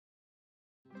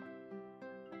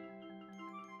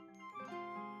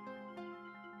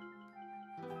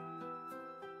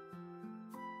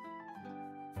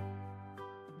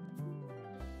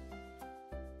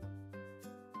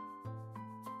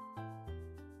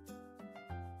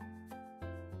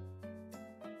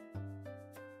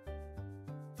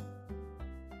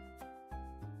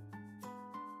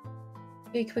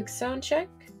A quick sound check.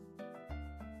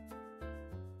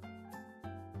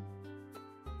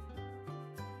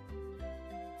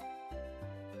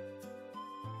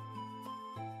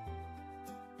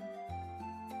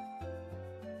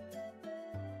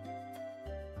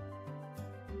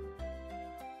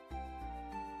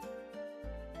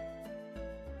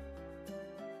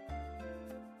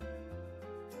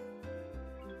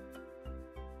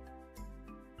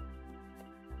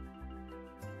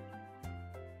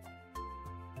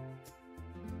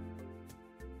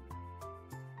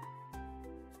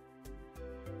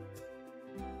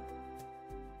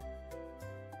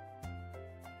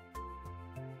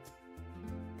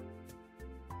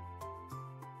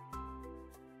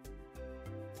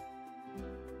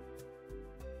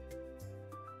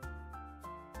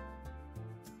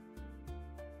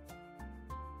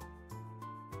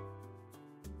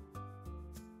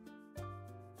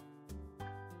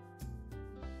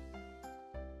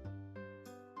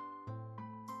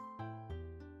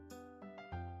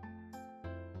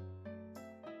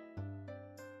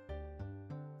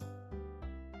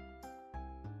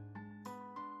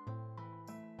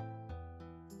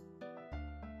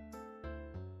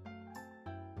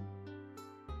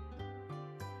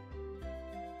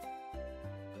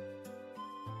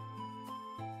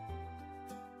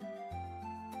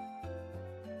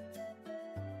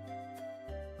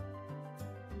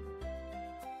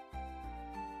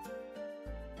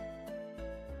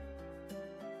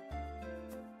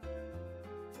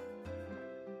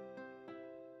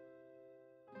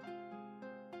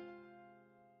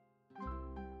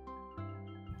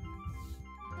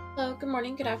 Hello, good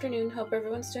morning, good afternoon. Hope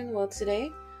everyone's doing well today.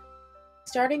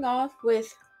 Starting off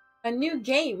with a new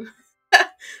game.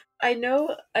 I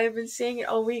know I've been saying it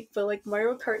all week, but like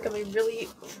Mario Kart got me really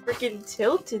freaking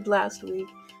tilted last week.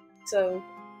 So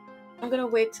I'm gonna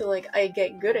wait till like I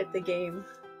get good at the game.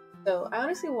 So I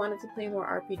honestly wanted to play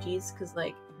more RPGs because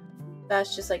like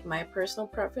that's just like my personal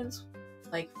preference.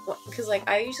 Like, because like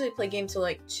I usually play games to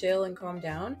like chill and calm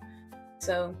down.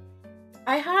 So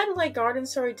I had like Garden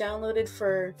Story downloaded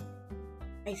for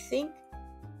I think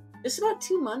just about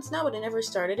 2 months now, but I never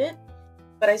started it.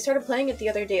 But I started playing it the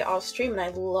other day off stream and I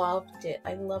loved it.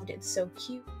 I loved it. It's so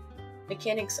cute.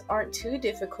 Mechanics aren't too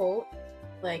difficult.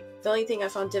 Like, the only thing I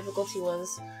found difficulty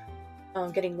was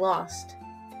getting lost.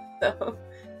 So,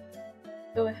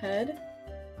 go ahead,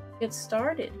 get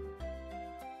started.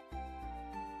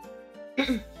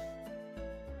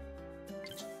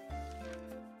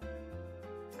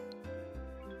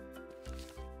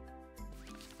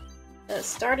 Let's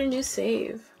start a new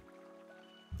save.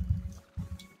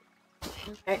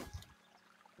 Okay.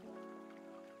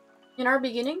 In our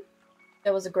beginning,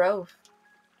 there was a grove.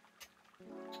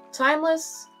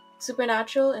 Timeless,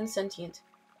 supernatural, and sentient.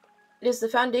 It is the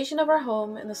foundation of our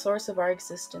home and the source of our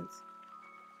existence.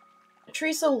 A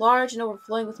tree so large and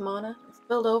overflowing with mana, it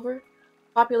spilled over,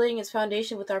 populating its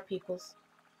foundation with our peoples.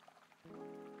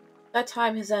 That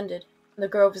time has ended, and the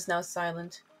grove is now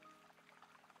silent.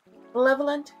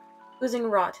 Malevolent, oozing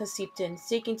rot has seeped in,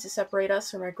 seeking to separate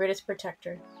us from our greatest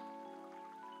protector.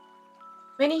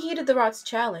 Many heeded the rot's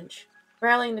challenge,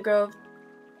 rallying the grove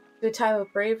to a time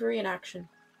of bravery and action.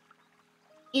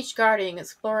 Each guarding,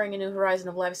 exploring a new horizon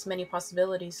of life's many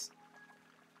possibilities.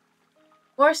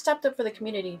 More stepped up for the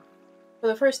community. For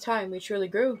the first time, we truly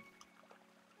grew.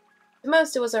 The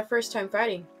most, it was our first time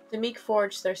fighting. The meek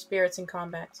forged their spirits in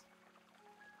combat.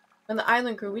 When the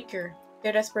island grew weaker,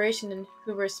 their desperation and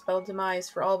hubris spelled demise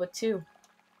for all but two.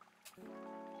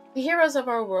 The heroes of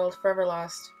our world forever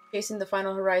lost, chasing the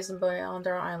final horizon beyond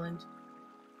our island.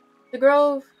 The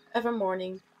grove, ever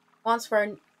mourning, wants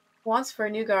for a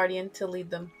new guardian to lead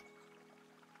them.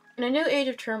 In a new age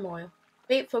of turmoil,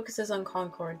 fate focuses on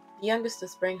Concord, the youngest of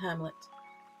Spring Hamlet.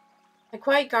 A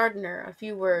quiet gardener, a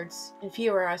few words, and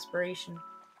fewer aspiration.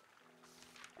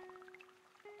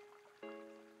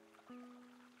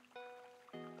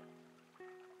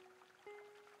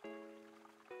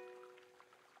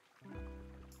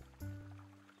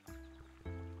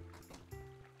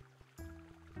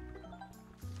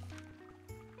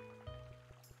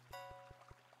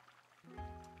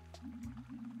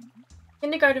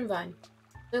 Kindergarten vine.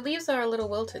 The leaves are a little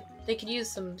wilted. They could use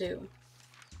some dew.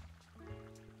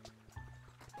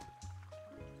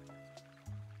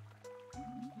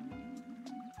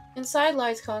 Inside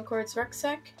lies Concord's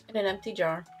rucksack and an empty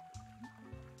jar.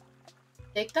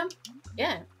 Take them?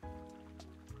 Yeah.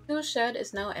 Tool's shed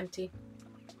is now empty.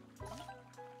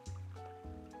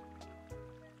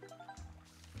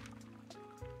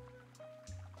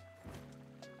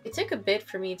 It took a bit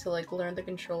for me to like learn the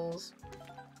controls.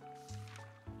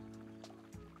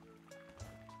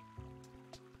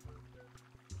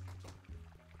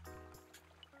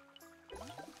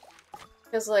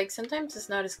 Because, like, sometimes it's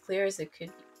not as clear as it could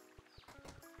be.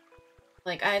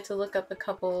 Like, I had to look up a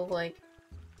couple, like,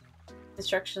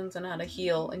 instructions on how to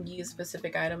heal and use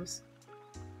specific items.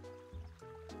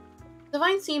 The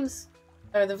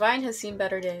vine has seen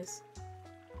better days.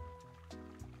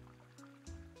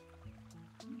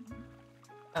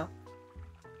 Oh.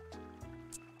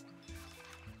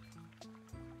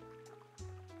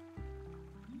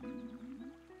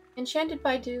 Enchanted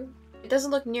by dew, it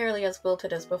doesn't look nearly as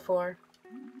wilted as before.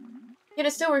 Yet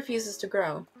it still refuses to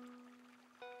grow.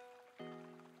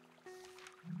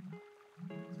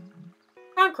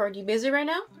 Concord, you busy right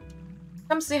now?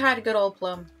 Come say hi to good old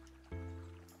Plum.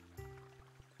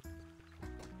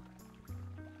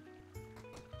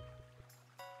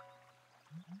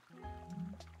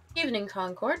 Evening,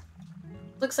 Concord.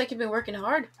 Looks like you've been working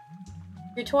hard.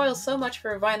 You toil so much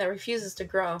for a vine that refuses to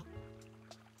grow.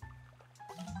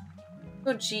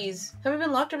 Oh jeez, have you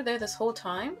been locked over there this whole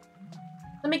time?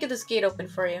 Let me get this gate open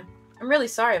for you. I'm really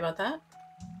sorry about that.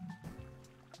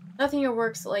 Nothing here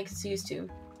works like it's used to.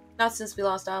 Not since we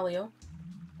lost Alio.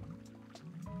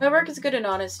 My work is good and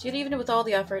honest, yet even with all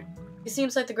the effort, it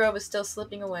seems like the grove is still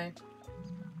slipping away.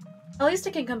 At least I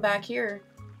can come back here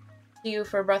to you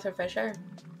for a breath of fresh air.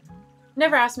 You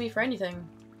never asked me for anything.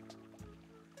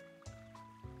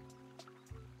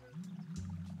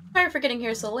 Sorry for getting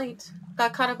here so late.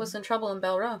 Got caught up with some trouble in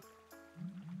Bell Row.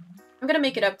 I'm gonna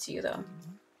make it up to you, though.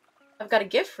 I've got a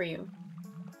gift for you.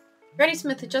 Granny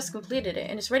Smith had just completed it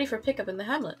and is ready for pickup in the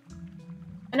hamlet.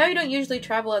 I know you don't usually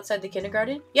travel outside the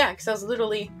kindergarten. Yeah, because I was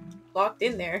literally locked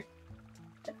in there.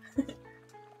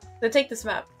 So take this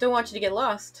map. Don't want you to get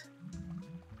lost.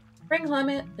 Spring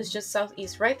Hamlet is just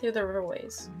southeast, right through the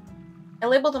riverways. I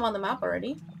labeled them on the map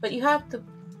already, but you have the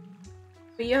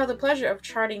pleasure of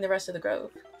charting the rest of the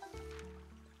grove.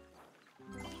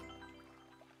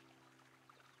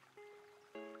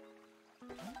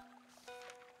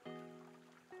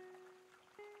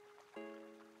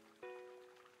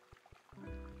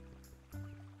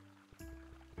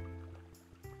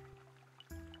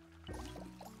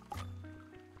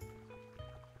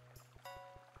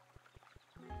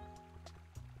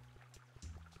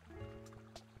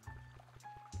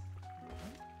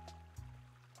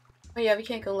 Oh yeah, we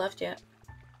can't go left yet.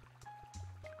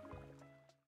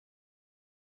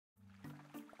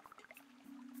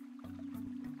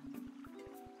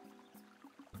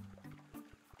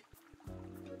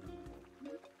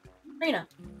 Rena.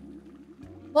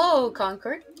 Whoa,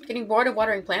 Concord. Getting bored of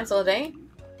watering plants all day?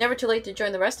 Never too late to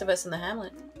join the rest of us in the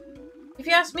hamlet. If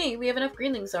you ask me, we have enough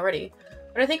greenlings already,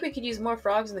 but I think we could use more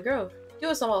frogs in the grove. Do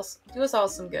us all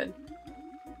some good.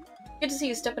 Good to see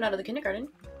you stepping out of the kindergarten.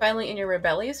 Finally in your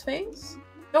rebellious phase?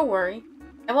 Don't worry.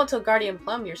 I won't tell Guardian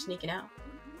Plum you're sneaking out.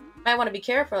 Might want to be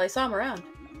careful, I saw him around.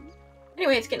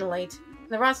 Anyway, it's getting late, and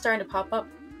the rot's starting to pop up.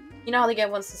 You know how they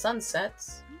get once the sun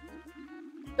sets.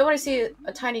 Don't want to see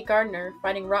a tiny gardener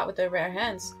fighting rot with their bare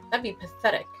hands. That'd be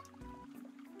pathetic.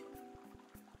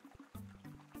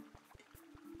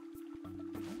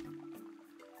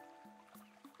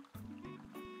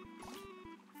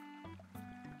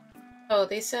 Oh,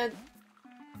 they said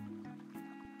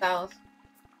south.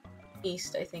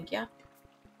 East, I think, yeah.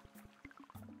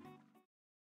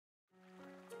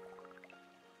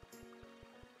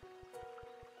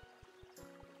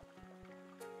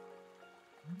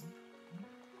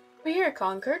 We're here,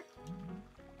 Concord.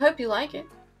 I hope you like it.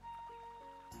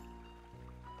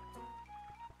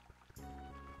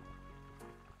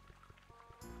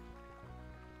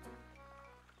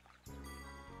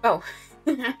 Oh.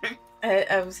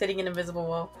 I was hitting an invisible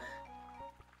wall.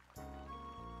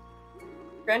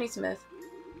 Granny Smith.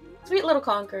 Sweet little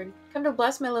Concord. Come to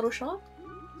bless my little shop?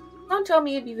 Mom told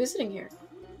me you'd be visiting here.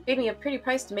 Paid me a pretty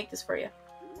price to make this for you.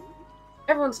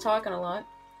 Everyone's talking a lot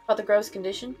about the grove's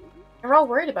condition, and we're all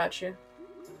worried about you.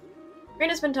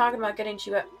 Rena's been talking about getting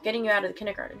you out of the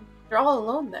kindergarten. You're all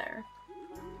alone there.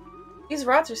 These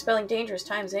rots are spelling dangerous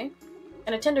times, eh?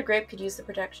 And a tender grape could use the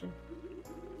protection.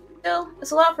 Still,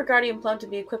 it's a lot for Guardian Plum to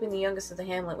be equipping the youngest of the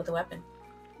hamlet with a weapon.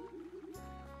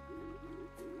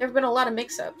 There have been a lot of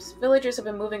mix-ups. Villagers have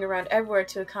been moving around everywhere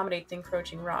to accommodate the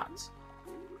encroaching rot.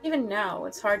 Even now,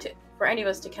 it's hard for any of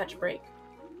us to catch a break.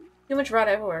 Too much rot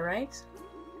everywhere, right?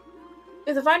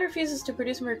 If the vine refuses to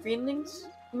produce more greenlings,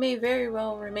 you may very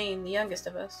well remain the youngest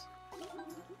of us.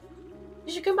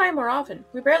 You should come by more often.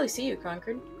 We barely see you,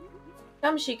 Concord.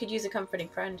 Gumshe could use a comforting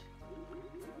friend.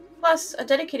 Plus, a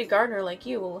dedicated gardener like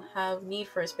you will have need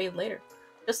for a spade later,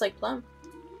 just like Plum.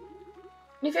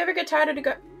 And if you ever get tired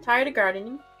of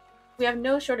gardening, we have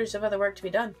no shortage of other work to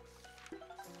be done.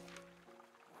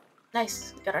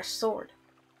 Nice, got our sword.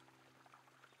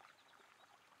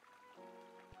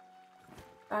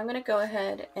 I'm gonna go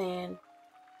ahead and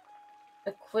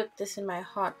equip this in my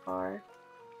hotbar.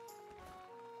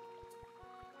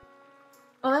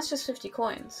 Oh, that's just 50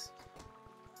 coins.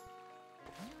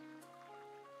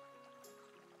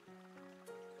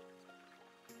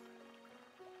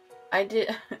 I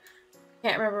did...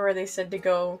 Can't remember where they said to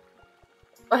go.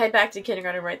 I'll head back to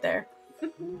kindergarten right there.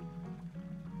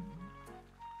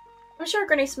 I'm sure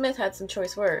Granny Smith had some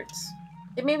choice words.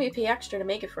 They made me pay extra to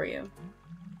make it for you.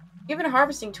 Even a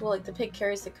harvesting tool like the pig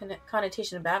carries the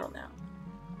connotation of battle now.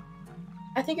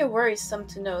 I think it worries some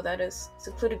to know that a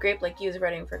secluded grape like you is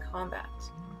ready for combat.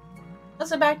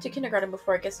 Let's head back to kindergarten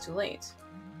before it gets too late.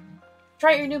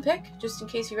 Try out your new pick, just in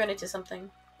case you run into something.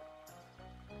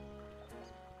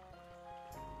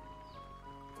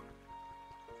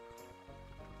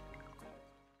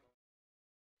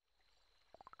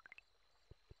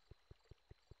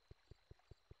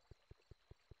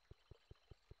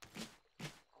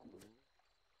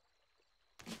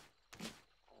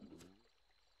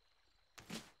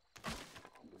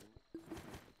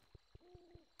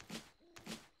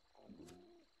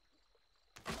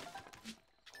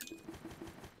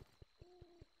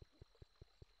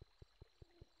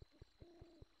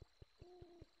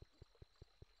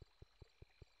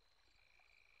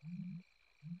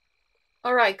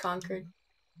 Alright, Concord.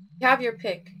 You have your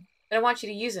pick, but I want you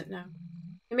to use it now.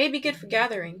 It may be good for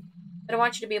gathering, but I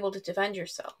want you to be able to defend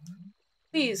yourself.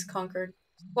 Please, Concord,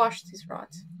 squash these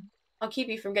rots. I'll keep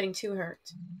you from getting too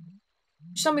hurt.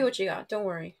 Just tell me what you got, don't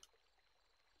worry.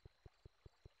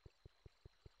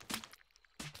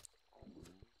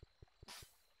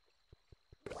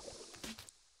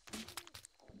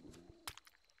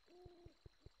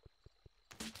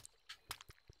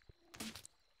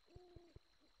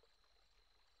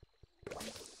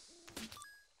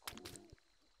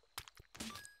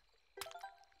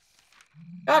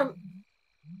 Got 'em.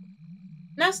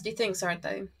 Nasty things, aren't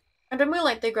they? Under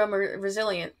moonlight, they grow more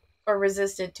resilient or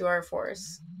resistant to our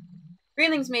force.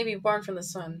 Greenlings may be born from the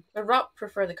sun, but rot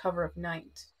prefer the cover of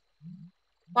night.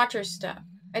 Watch your step.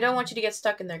 I don't want you to get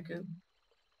stuck in their goop.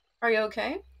 Are you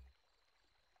okay?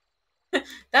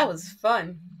 That was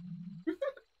fun.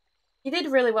 You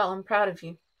did really well. I'm proud of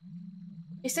you.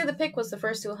 They say the pick was the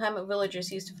first tool Hamlet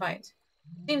villagers used to fight.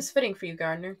 Seems fitting for you,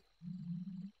 Gardener.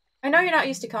 I know you're not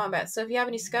used to combat, so if you have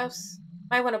any scuffs,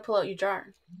 might want to pull out your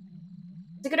jar.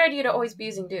 It's a good idea to always be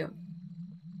using dew.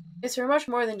 It's for much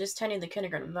more than just tending the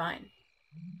kindergarten vine.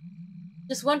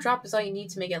 Just one drop is all you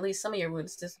need to make at least some of your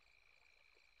wounds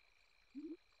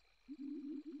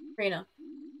Rena.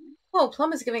 Whoa,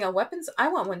 Plum is giving out weapons? I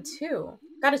want one too.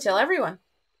 Gotta tell everyone.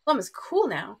 Plum is cool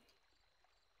now.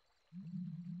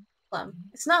 Plum,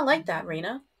 it's not like that,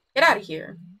 Rena. Get out of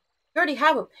here. You already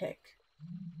have a pick.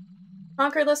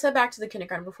 Concord, let's head back to the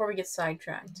kindergarten before we get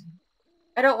sidetracked.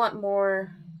 I don't want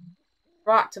more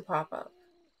rot to pop up.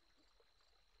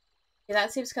 Yeah,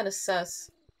 that seems kind of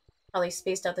sus. How they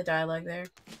spaced out the dialogue there.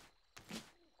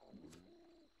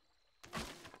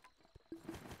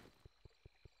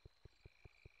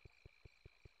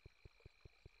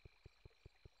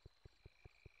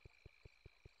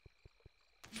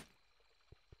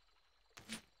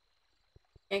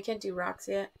 I can't do rocks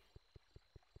yet.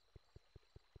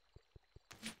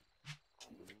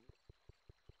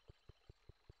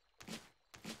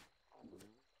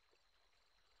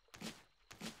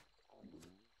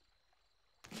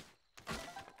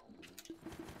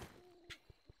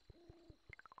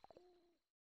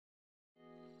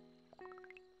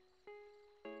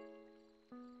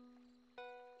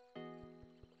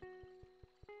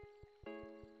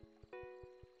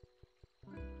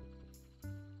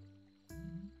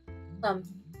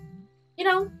 You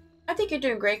know, I think you're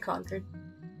doing great, Concord.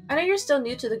 I know you're still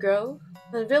new to the Grove,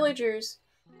 and the villagers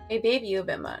may baby you a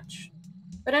bit much,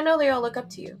 but I know they all look up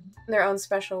to you, in their own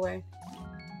special way.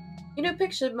 You know,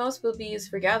 pick should most will be used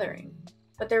for gathering,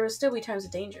 but there will still be times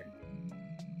of danger.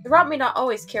 The rot may not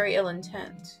always carry ill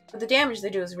intent, but the damage they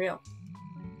do is real.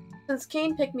 Since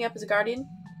Cain picked me up as a guardian,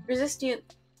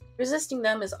 resisting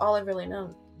them is all I've really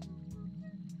known.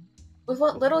 With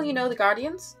what little you know the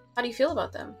Guardians, how do you feel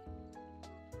about them?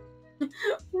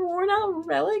 Worn out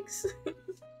relics?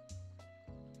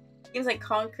 Seems like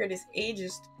Concord is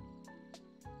ageist.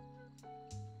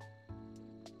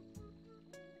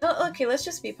 Oh, okay, let's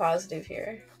just be positive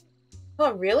here.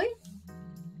 Oh, really?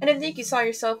 I didn't think you saw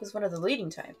yourself as one of the leading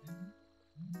type.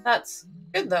 That's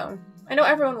good, though. I know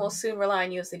everyone will soon rely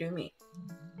on you as they do me.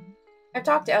 I've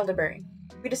talked to Elderberry.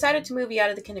 We decided to move you out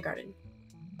of the kindergarten.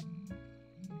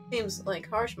 Seems like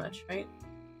harsh much, right?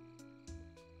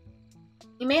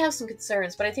 You may have some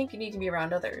concerns, but I think you need to be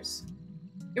around others.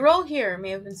 Your role here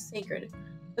may have been sacred,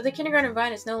 But the kindergarten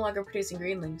vine is no longer producing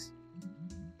greenlings.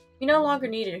 You no longer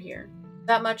need it here.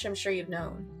 That much I'm sure you've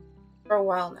known. For a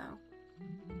while now.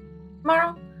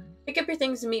 Tomorrow, pick up your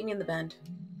things and meet me in the bend.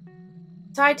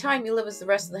 It's high time you live as the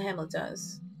rest of the hamlet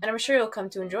does, and I'm sure you'll come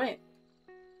to enjoy it.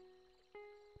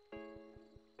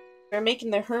 They're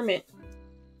making the hermit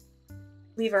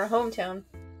leave our hometown,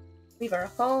 leave our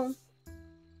home,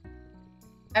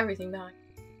 everything behind.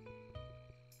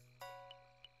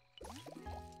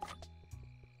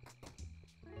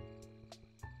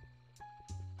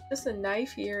 Just a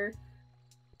knife here.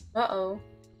 Uh-oh.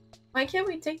 Why can't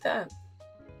we take that?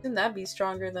 Wouldn't that be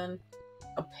stronger than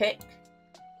a pick?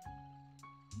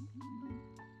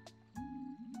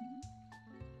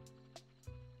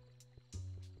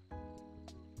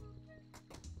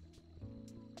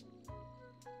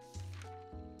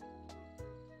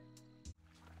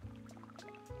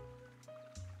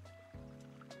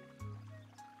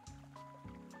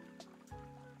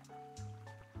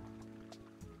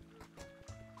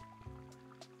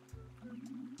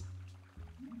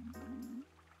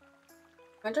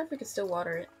 I wonder if we could still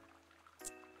water it.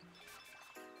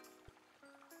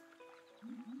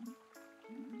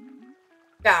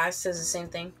 God, it says the same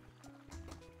thing.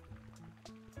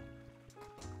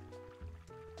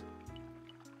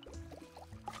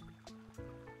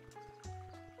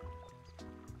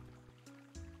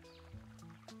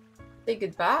 Say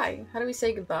goodbye? How do we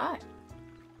say goodbye? I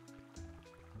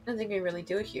don't think we really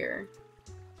do it here.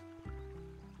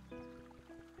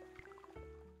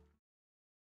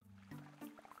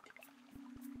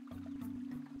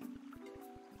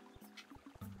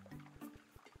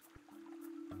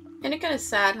 And it's kind of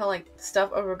sad how, like,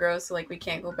 stuff overgrows so, like, we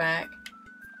can't go back.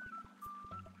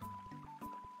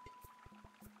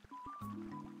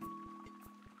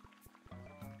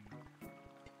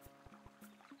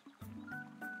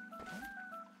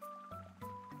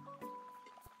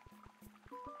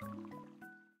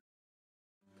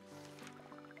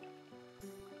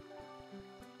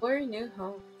 For your new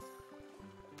home.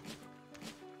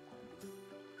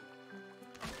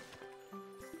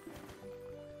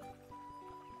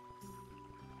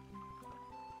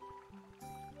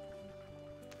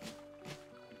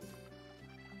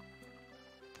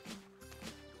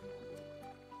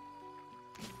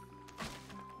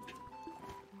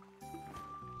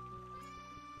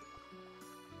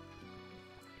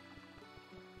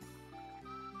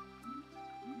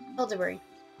 Elderberry.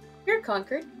 You're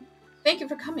Concord. Thank you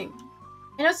for coming.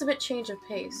 I know it's a bit change of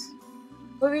pace,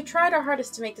 but we tried our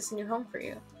hardest to make this a new home for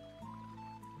you.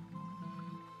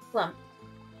 Plum.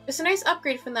 It's a nice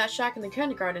upgrade from that shack in the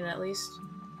kindergarten, at least.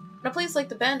 And a place like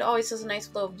the Bend always has a nice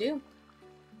flow of dew.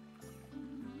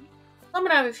 Plum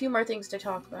and I have a few more things to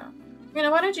talk about. You know,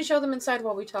 why don't you show them inside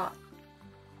while we talk?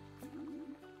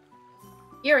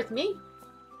 Here with me?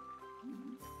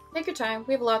 Take your time,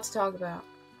 we have a lot to talk about.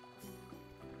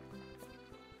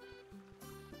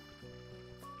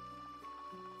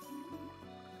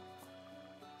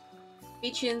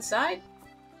 Meet you inside?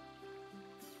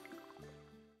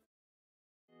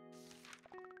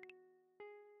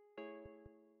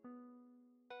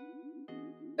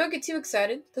 Don't get too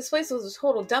excited. This place was a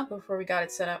total dump before we got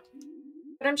it set up.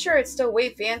 But I'm sure it's still way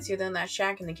fancier than that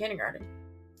shack in the kindergarten.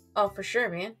 Oh, for sure,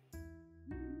 man.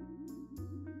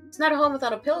 It's not a home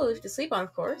without a pillow to sleep on,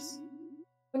 of course.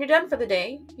 When you're done for the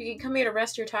day, you can come here to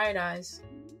rest your tired eyes.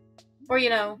 Or, you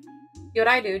know, do what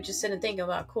I do, just sit and think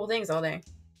about cool things all day.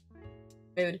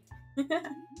 Mood.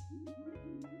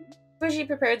 Bougie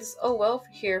prepared this well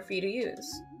here for you to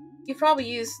use. You've probably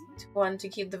used one to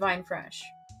keep the vine fresh.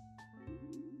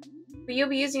 But you'll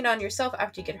be using it on yourself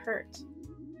after you get hurt.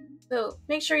 So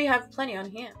make sure you have plenty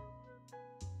on hand.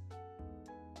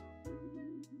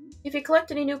 If you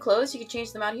collect any new clothes, you can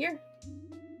change them out here.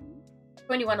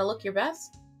 When you want to look your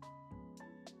best.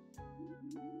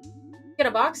 Get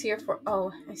a box here for—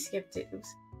 oh, I skipped it.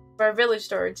 Oops. For our village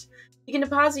storage. You can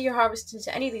deposit your harvest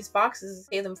into any of these boxes and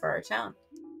save them for our town.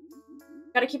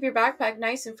 Gotta keep your backpack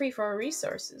nice and free from our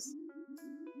resources.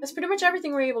 That's pretty much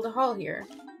everything we're able to haul here.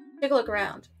 Take a look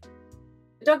around.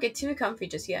 But don't get too comfy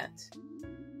just yet.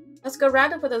 Let's go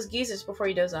round up with those geezers before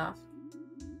you doze off.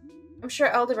 I'm sure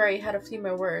Elderberry had a few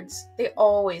more words. They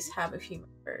always have a few more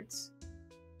words.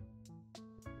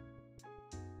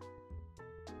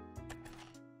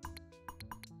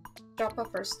 Drop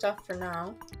off our stuff for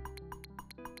now.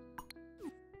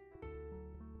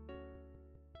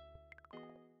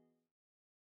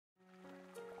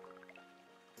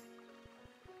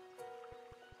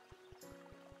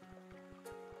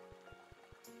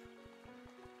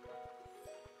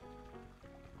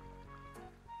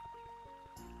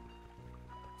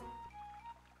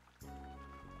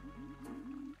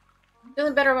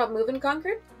 Feeling better about moving,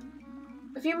 Concord?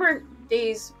 A few more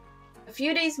days, a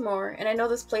few days more, and I know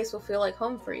this place will feel like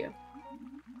home for you.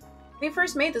 When we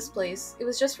first made this place, it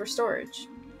was just for storage.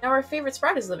 Now our favorite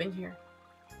sprite is living here.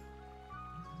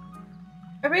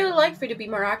 I'd really like for you to be a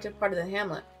more active part of the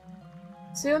hamlet.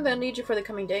 Soon they'll need you for the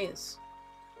coming days.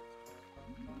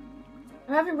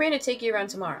 I'm having Raina take you around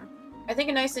tomorrow. I think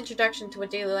a nice introduction to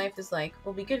what daily life is like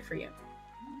will be good for you.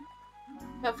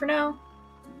 But for now,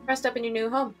 rest up in your new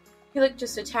home. You look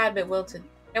just a tad bit wilted.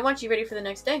 I want you ready for the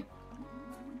next day.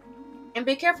 And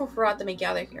be careful for aught that may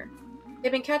gather here.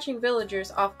 They've been catching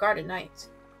villagers off guard at night.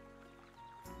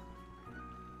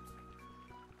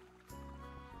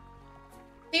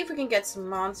 See if we can get some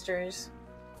monsters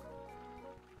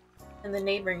in the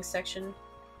neighboring section,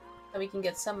 so we can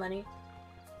get some money.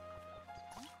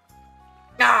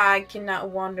 Ah, I cannot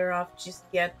wander off just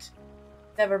yet.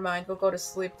 Never mind, we'll go to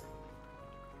sleep.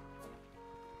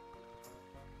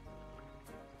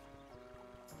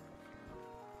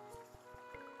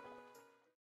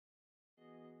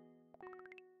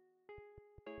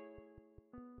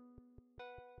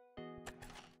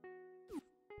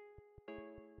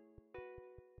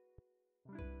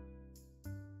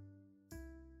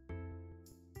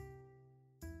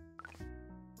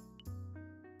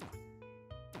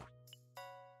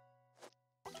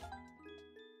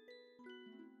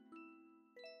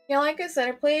 Yeah, like I said,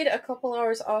 I played a couple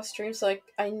hours off stream, so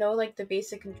I know like the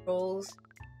basic controls,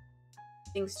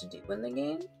 things to do in the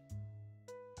game.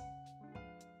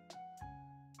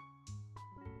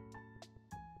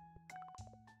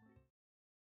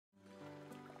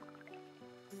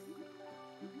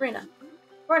 Raina,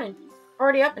 morning.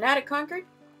 Already up and at it, Concord?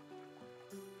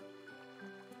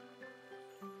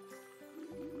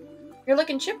 You're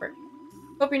looking chipper.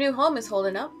 Hope your new home is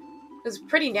holding up. It was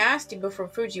pretty nasty before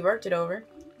Fuji worked it over.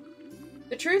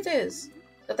 The truth is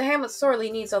that the hamlet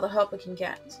sorely needs all the help it can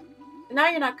get. And now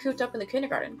you're not cooped up in the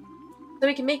kindergarten, so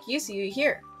we can make use of you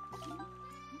here.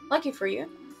 Lucky for you,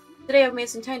 today I've made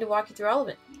some time to walk you through all of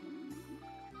it.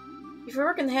 If you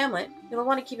work in the hamlet, you'll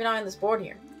want to keep an eye on this board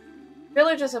here.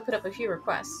 Villagers have put up a few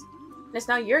requests, and it's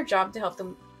now your job to help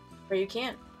them where you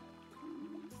can.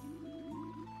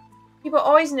 People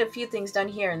always need a few things done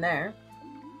here and there.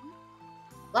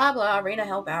 Blah blah, Raina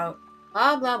help out.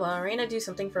 Blah blah blah, Raina do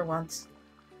something for once.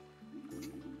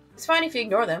 It's fine if you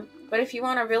ignore them, but if you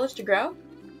want our village to grow,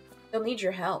 they'll need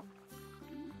your help.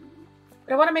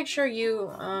 But I want to make sure you,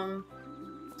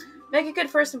 make a good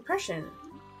first impression.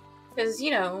 Because, you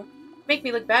know, make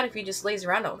me look bad if you just laze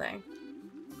around all day.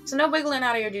 So no wiggling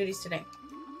out of your duties today.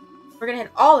 We're gonna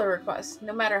hit all the requests,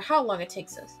 no matter how long it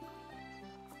takes us.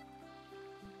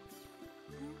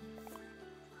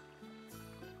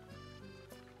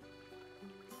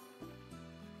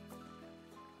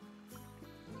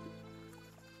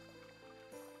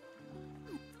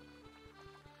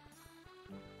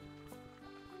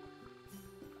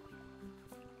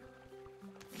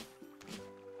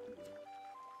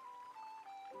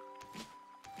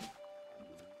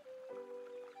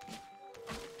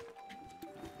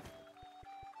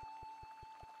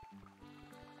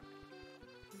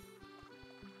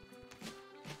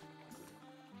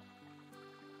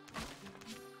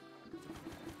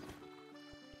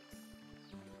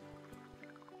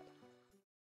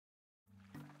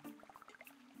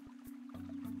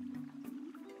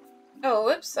 Oh,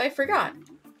 whoops, I forgot.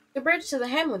 The bridge to the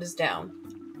hamlet is down.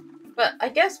 But I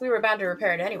guess we were bound to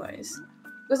repair it anyways.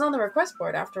 It was on the request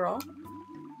board, after all.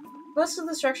 Most of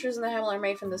the structures in the hamlet are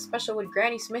made from the special wood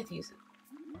Granny Smith uses.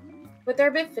 But they're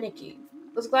a bit finicky.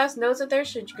 Those glass nodes up there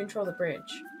should control the bridge.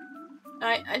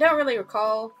 I don't really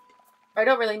recall, or I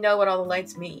don't really know what all the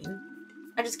lights mean.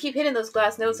 I just keep hitting those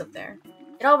glass nodes up there.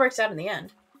 It all works out in the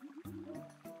end.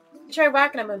 You try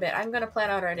whacking them a bit, I'm gonna plan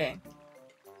out our day.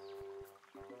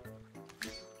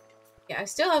 Yeah, I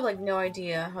still have, like, no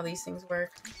idea how these things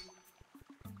work.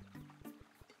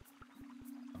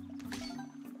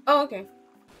 Oh, okay.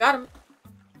 Got him.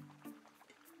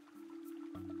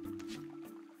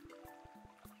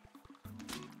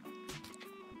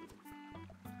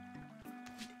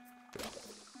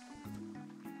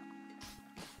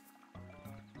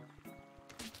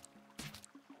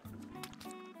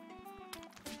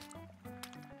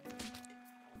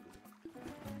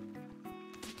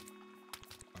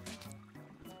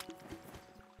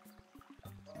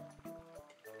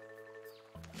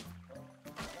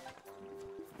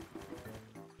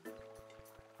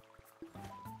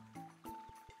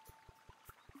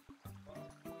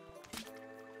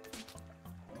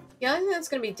 The only thing that's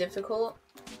gonna be difficult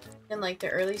in, like, the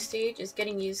early stage is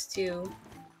getting used to...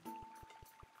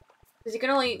 Because you can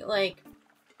only, like,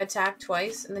 attack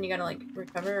twice, and then you gotta, like,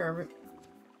 recover or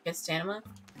get stamina.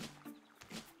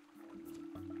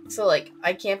 So, like,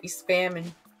 I can't be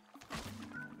spamming.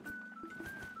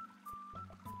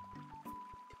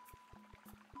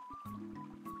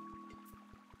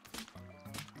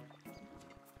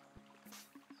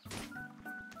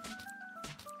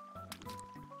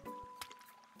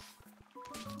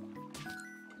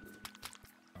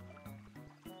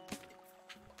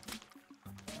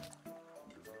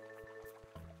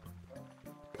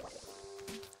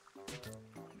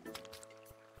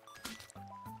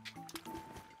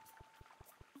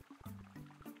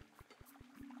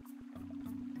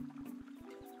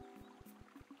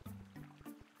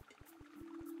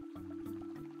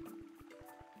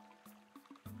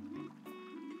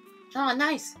 Oh,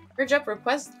 nice. Bridge up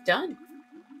request done.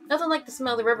 Nothing like the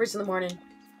smell of the rivers in the morning.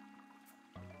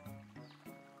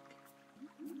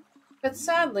 But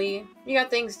sadly, you got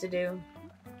things to do.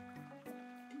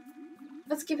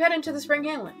 Let's keep heading to the Spring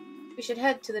Hamlet. We should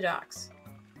head to the docks.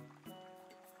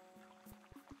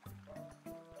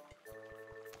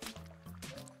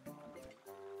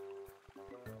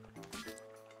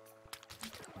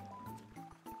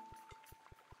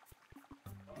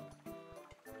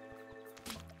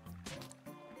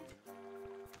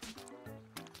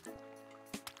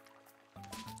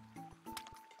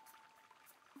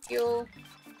 Fuel.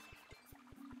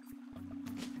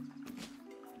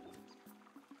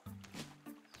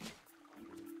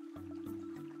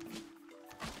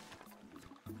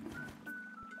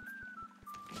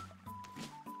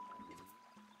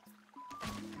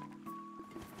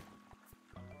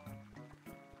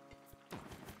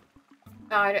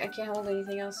 Oh, I can't hold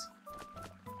anything else.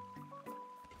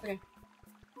 Okay.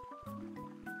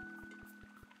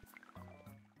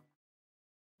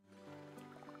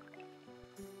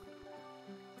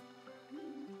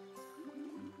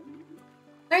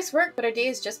 Nice work, but our day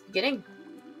is just beginning.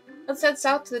 Let's head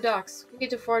south to the docks. We need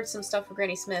to forage some stuff for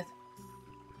Granny Smith.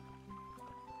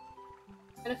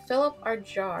 I'm gonna fill up our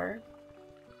jar.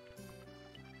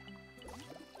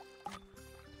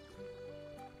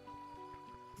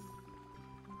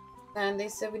 And they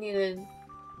said we needed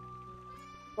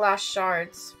glass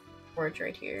shards forge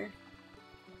right here.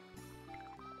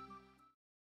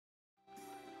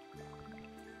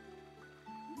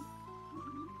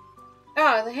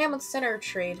 Ah, the Hamlet Center of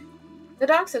Trade. The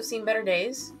docks have seen better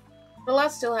days, but a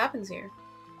lot still happens here.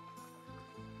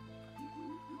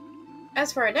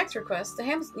 As for our next request, the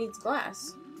Hamlet needs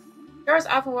glass. Jars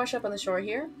often wash up on the shore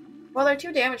here, while they're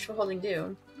too damaged for holding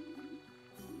dew.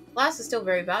 Glass is still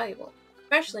very valuable,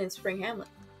 especially in Spring Hamlet.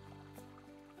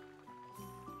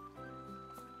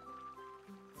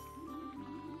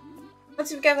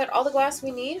 Once you've gathered all the glass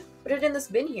we need, put it in this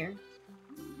bin here.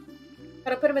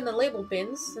 Gotta put them in the labeled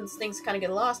bins, since things kind of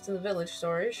get lost in the village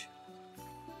storage.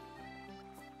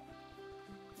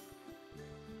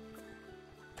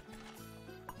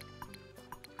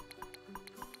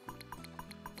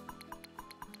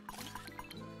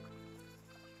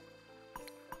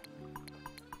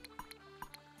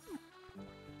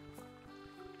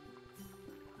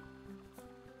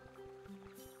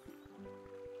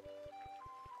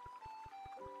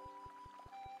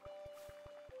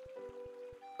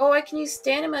 Oh, I can use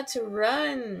stamina to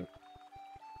run!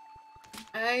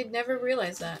 I never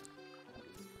realized that.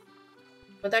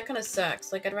 But that kind of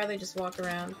sucks. Like, I'd rather just walk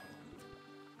around.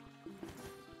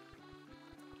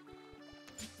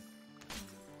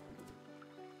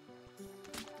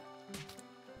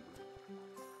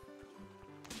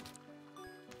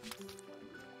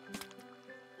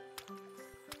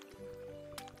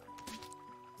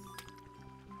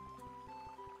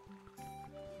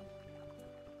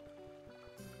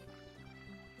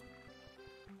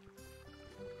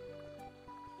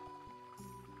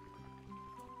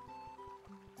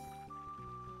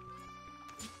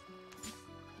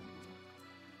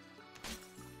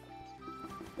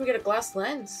 We get a glass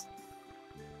lens.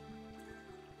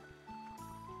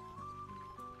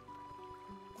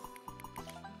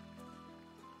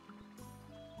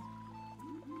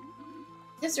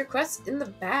 This request in the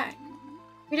bag.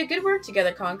 We did good work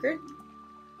together, Concord.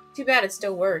 Too bad it's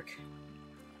still work.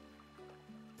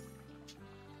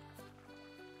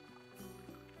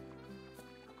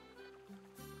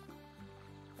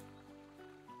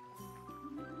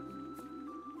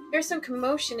 There's some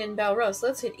commotion in Balros, so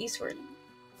let's head eastward.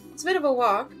 It's a bit of a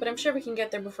walk, but I'm sure we can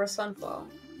get there before sunfall.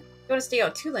 Don't want to stay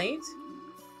out too late.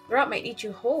 The route might eat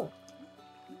you whole.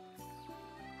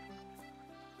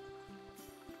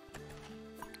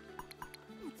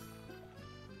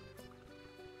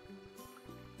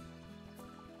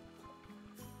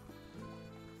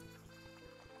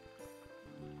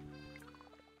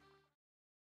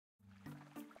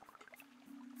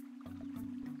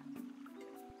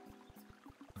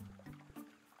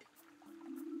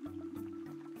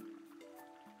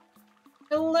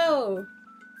 Hello,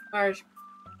 Marsh.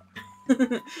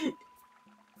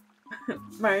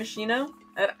 Maraschino?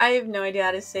 I have no idea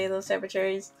how to say those type of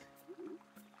cherries.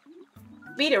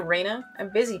 Beat it, Reina.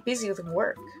 I'm busy with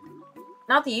work.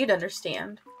 Not that you'd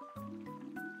understand.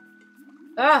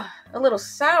 Ah, a little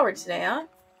sour today, huh?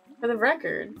 For the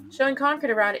record, showing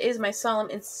Concord around is my solemn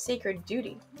and sacred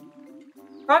duty.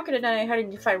 Concord and I are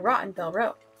heading to fight Rotten Bell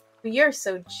Row, but you're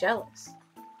so jealous.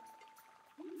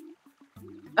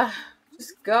 Ah,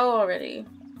 just go already.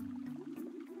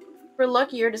 We're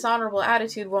lucky your dishonorable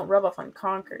attitude won't rub off on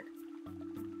Concord.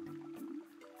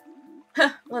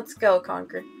 Let's go,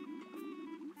 Concord.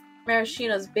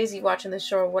 Maraschino's busy watching the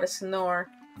shore. What a snore.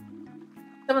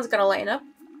 Someone's gotta lighten up.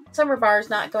 Summer bar's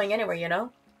not going anywhere, you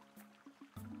know.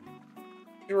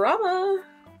 Drama!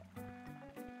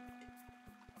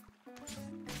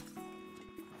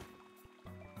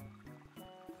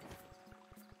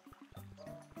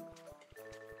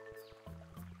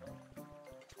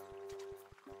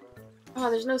 Oh,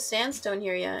 there's no sandstone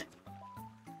here yet.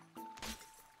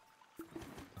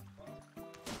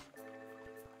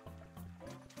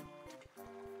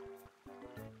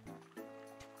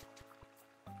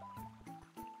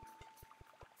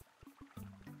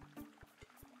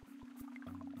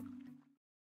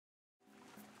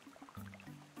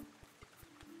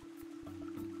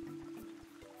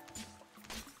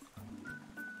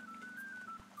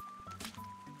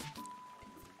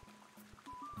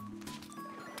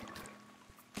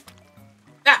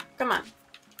 Ah, come on.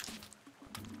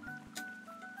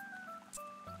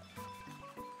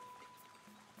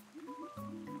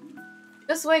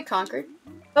 This way, Concord.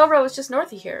 Bell Row is just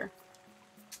north of here.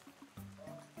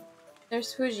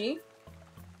 There's Fuji.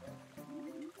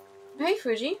 Hey,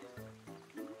 Fuji.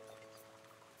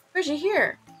 Fuji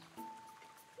here.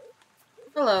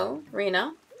 Hello,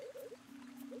 Rena.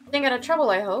 Staying out of trouble,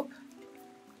 I hope.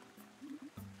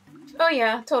 Oh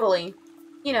yeah, totally.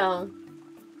 You know,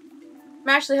 I'm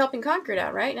actually helping Concord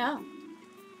out right now.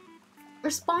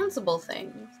 Responsible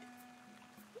things.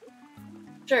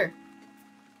 Sure.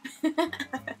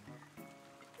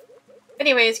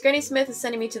 Anyways, Granny Smith is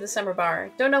sending me to the summer bar.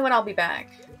 Don't know when I'll be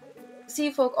back. The sea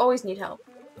folk always need help.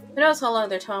 Who knows how long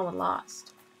their time would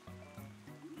last.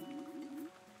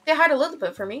 Say hi to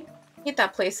Lilliput for me. Hate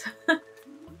that place.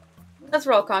 Let's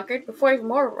roll, Concord, before even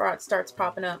more rot starts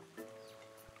popping up.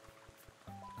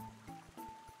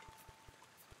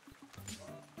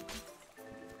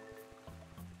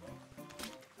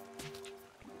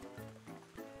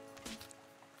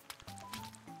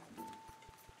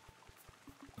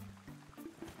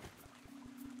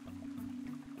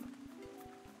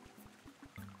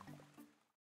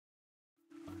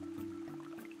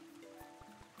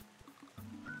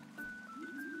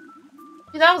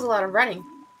 Dude, that was a lot of running.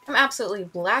 I'm absolutely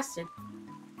blasted.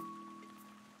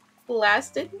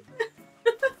 Blasted?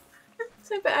 What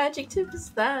type of adjective is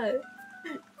that?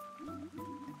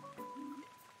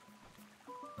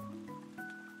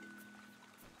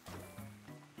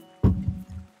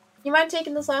 You mind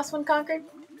taking this last one, Concord?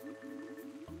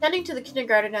 Tending to the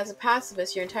kindergarten as a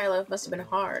pacifist your entire life must have been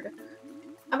hard.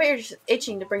 I bet you're just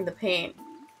itching to bring the pain.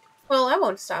 Well, I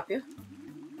won't stop you.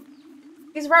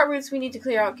 These rot roots we need to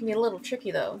clear out can be a little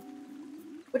tricky, though.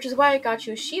 Which is why I got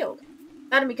you a shield.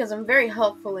 Not because I'm very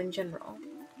helpful in general.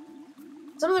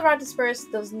 Some of the rot disperse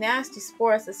those nasty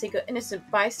spores that seek out innocent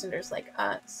bystanders like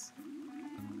us.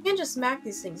 You can't just smack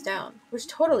these things down, which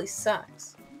totally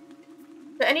sucks.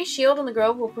 But any shield in the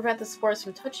grove will prevent the spores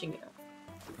from touching you.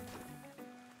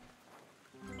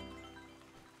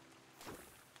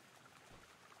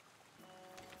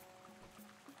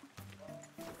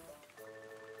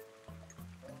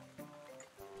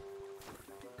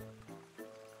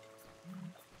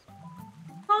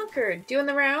 Concord, doing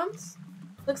the rounds?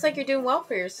 Looks like you're doing well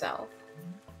for yourself.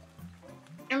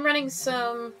 I'm running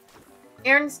some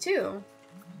errands too.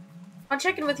 I'll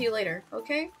check in with you later,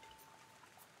 okay?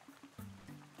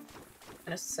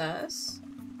 Kinda sus.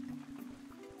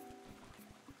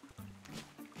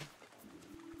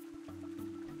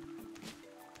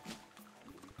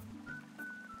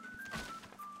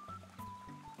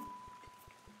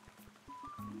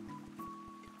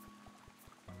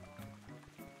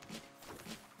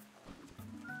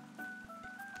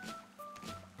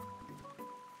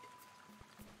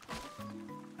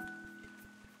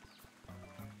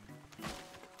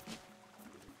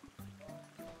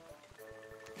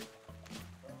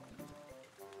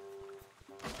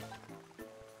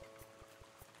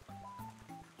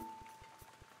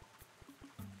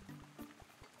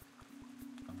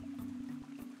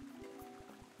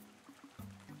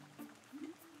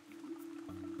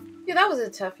 Yeah, that was a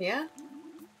tough, yeah.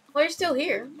 Well, you're still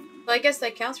here. Well, I guess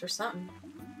that counts for something.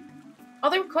 All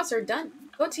the requests are done.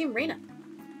 Go Team Reina.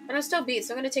 And I'm still beat,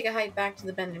 so I'm gonna take a hike back to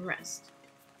the bend and rest.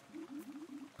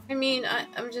 I mean,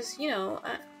 I'm just,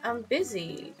 I'm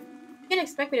busy. You can't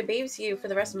expect me to babysit you for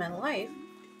the rest of my life.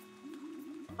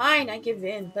 Fine, I give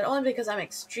in, but only because I'm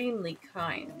extremely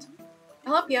kind.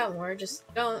 I'll help you out more,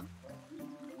 just don't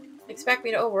expect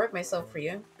me to overwork myself for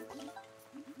you.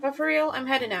 But for real, I'm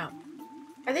heading out.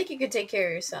 I think you could take care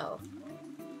of yourself.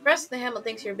 The rest of the Hamlet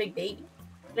thinks you're a big baby.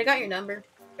 But I got your number,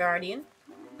 Guardian.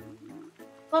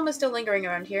 Plum is still lingering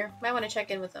around here. Might want to check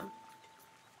in with him.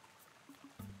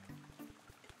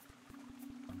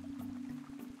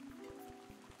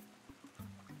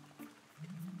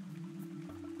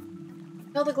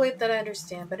 Tell the Glade that I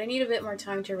understand, but I need a bit more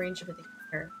time to arrange everything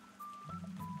here.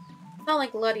 It's not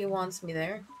like Luddy wants me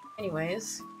there.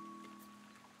 Anyways.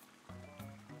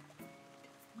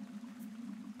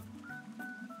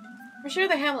 I'm sure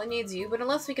the Hamlet needs you, but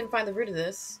unless we can find the root of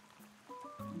this...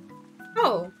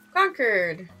 Oh!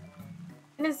 Concord!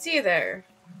 I didn't see you there.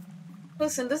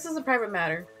 Listen, this is a private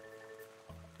matter.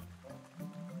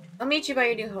 I'll meet you by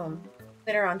your new home.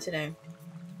 Later on today.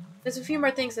 There's a few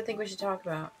more things I think we should talk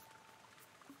about.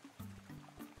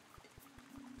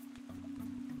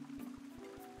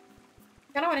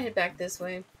 Kinda wanna head back this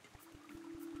way.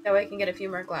 That way I can get a few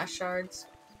more glass shards.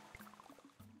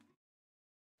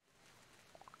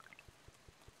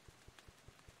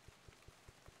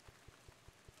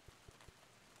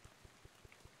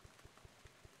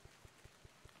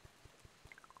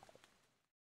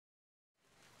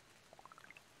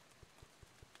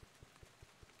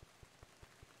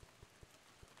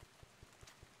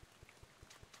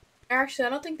 Actually, I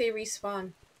don't think they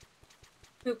respawn.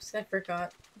 Oops, I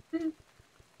forgot.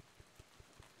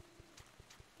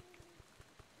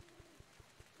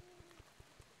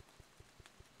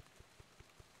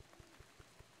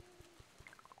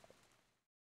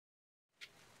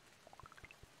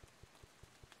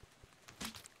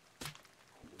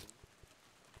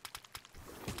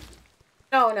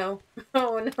 Oh no.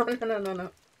 Oh no, no, no, no,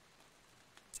 no.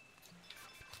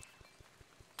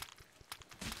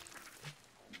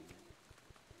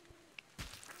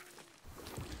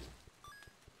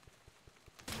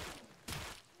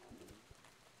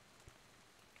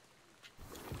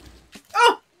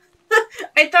 Oh!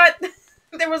 I thought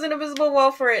there was an invisible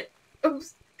wall for it.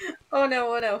 Oops. Oh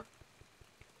no, oh no.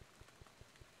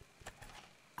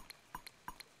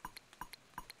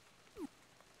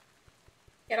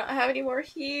 I don't have any more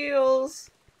heals.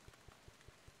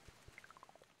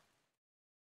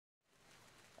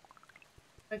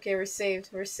 Okay, we're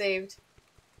saved. We're saved.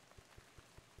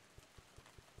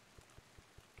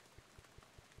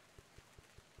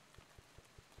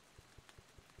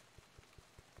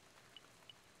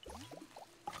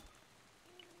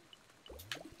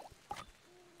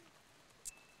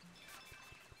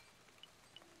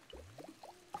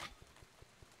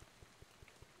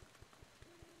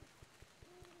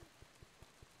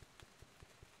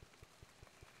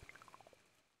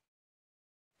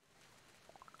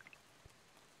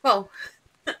 Well,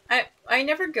 I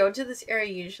never go to this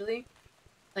area usually.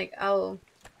 Like, I'll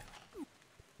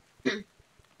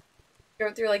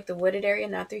go through, like, the wooded area,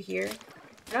 not through here.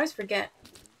 I always forget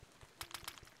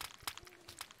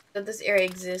that this area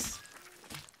exists.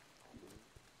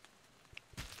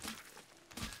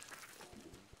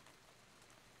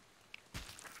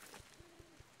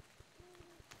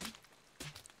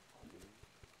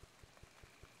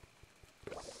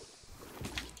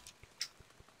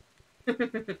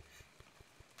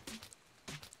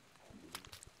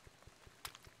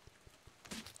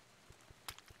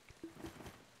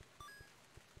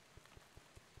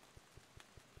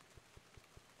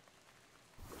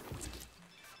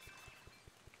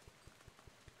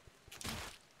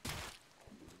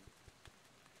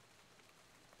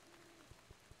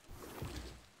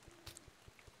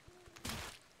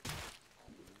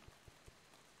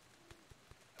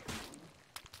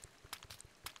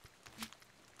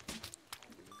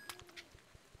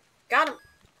 Got him.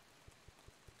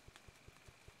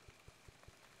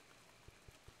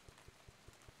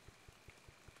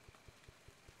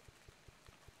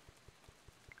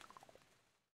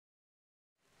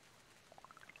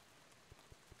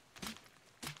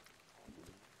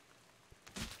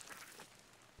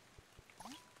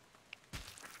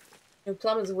 And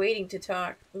Plum is waiting to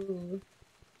talk. Ooh.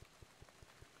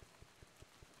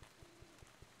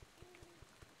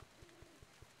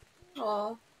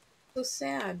 Aw, so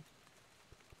sad.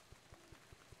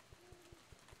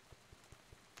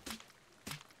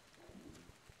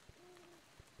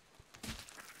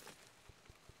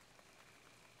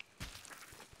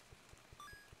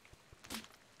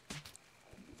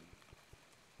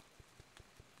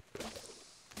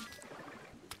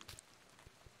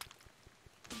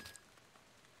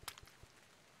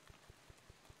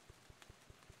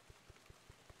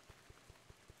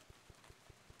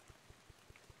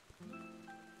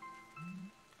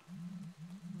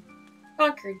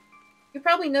 Concord, you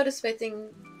probably noticed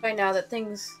by now that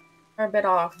things are a bit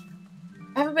off.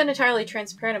 I haven't been entirely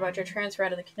transparent about your transfer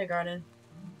out of the kindergarten.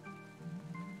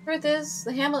 Truth is,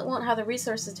 the hamlet won't have the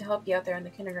resources to help you out there in the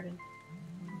kindergarten.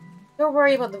 Don't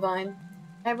worry about the vine.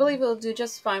 I believe it'll do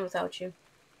just fine without you.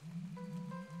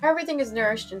 Everything is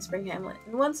nourished in Spring Hamlet,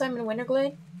 and once I'm in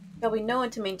Winterglade, there'll be no one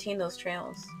to maintain those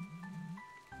trails.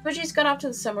 Fuji's gone off to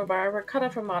the summer bar, we're cut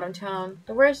off from Autumn Town.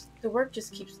 The work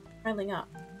just keeps piling up.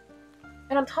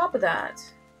 And on top of that...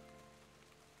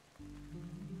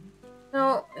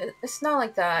 No, it's not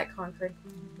like that, Concord.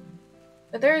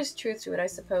 But there is truth to it, I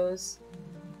suppose.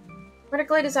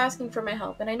 Winterglade is asking for my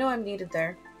help, and I know I'm needed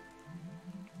there.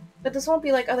 But this won't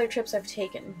be like other trips I've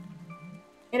taken.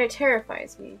 And it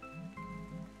terrifies me.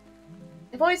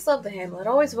 I've always loved the hamlet,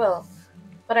 always will,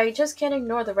 but I just can't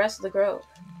ignore the rest of the grove.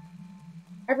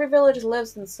 Every village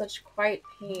lives in such quiet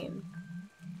pain.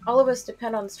 All of us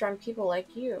depend on strong people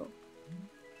like you.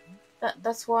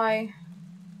 That's why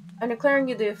I'm declaring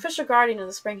you the official guardian of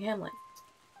the Spring Hamlet.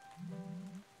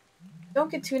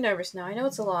 Don't get too nervous now, I know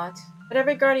it's a lot, but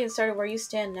every guardian started where you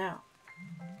stand now.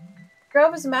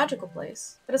 Grove is a magical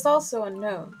place, but it's also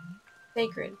unknown,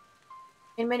 sacred,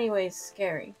 in many ways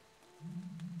scary.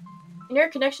 And your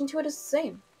connection to it is the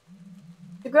same.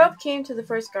 The Grove came to the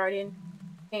first guardian,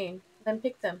 Cain, then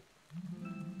picked them.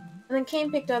 And then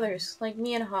Cain picked others, like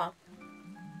me and Hop.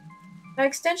 By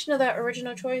extension of that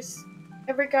original choice,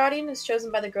 every guardian is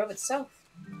chosen by the Grove itself.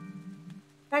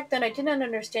 Back then I didn't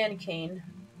understand Cain,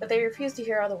 but they refused to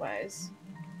hear otherwise.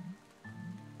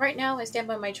 Right now, I stand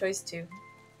by my choice too.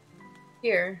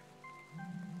 Here,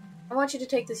 I want you to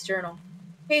take this journal.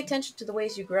 Pay attention to the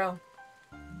ways you grow.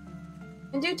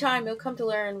 In due time, you'll come to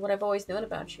learn what I've always known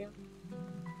about you.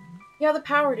 You have the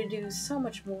power to do so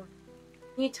much more.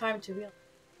 You need time to realize.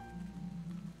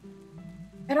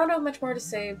 I don't have much more to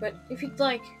say, but if you'd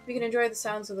like, we can enjoy the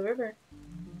sounds of the river.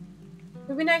 It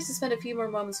would be nice to spend a few more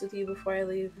moments with you before I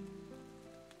leave.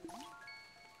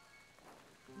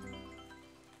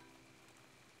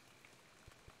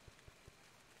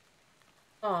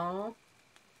 Aww.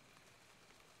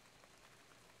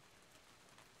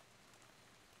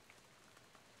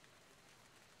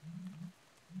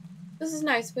 This is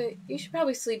nice, but you should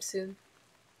probably sleep soon.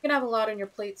 You're gonna have a lot on your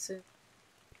plate soon.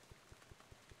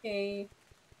 Okay.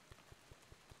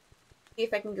 See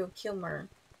if I can go kill more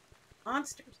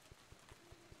monsters.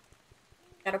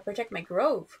 Gotta protect my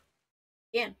grove.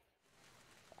 Again.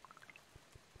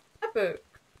 Epic.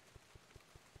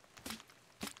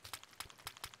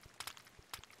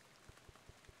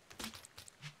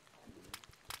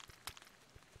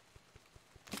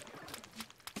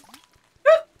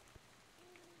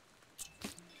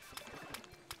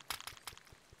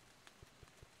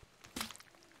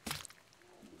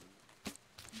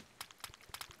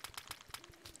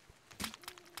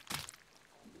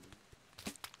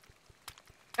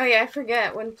 Oh yeah, I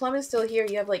forget. When Plum is still here,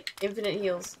 you have like infinite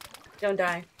heals. Don't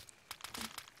die.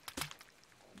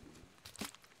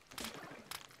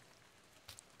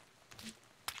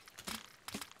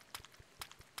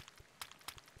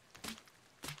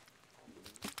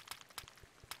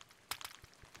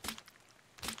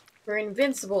 We're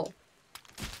invincible.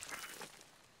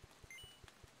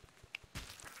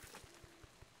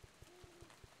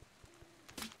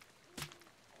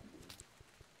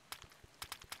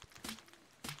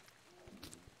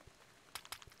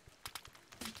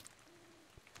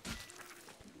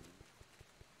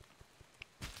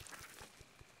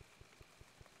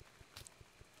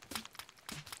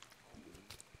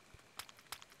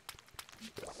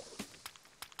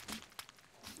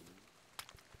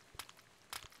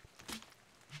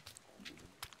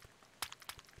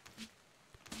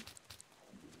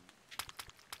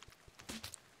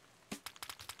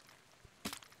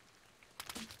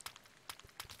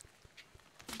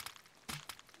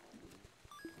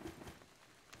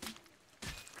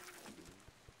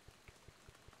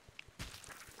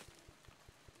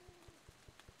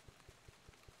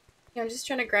 Yeah, I'm just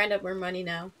trying to grind up more money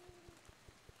now.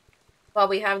 While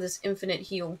we have this infinite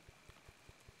heal.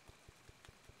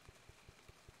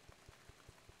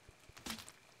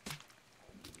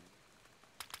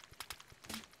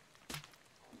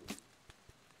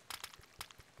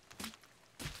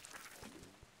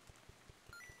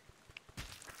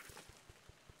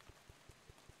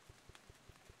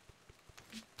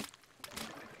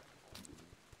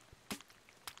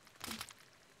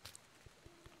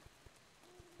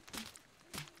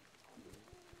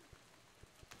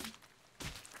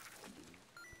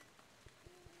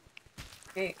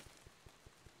 Okay.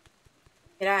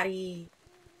 Get out of here.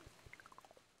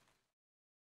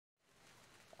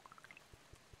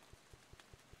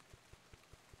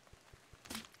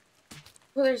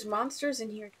 Well, there's monsters in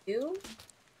here too?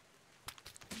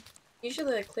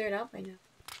 Usually I cleared out by now.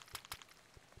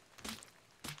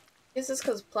 Guess it's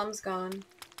because Plum's gone.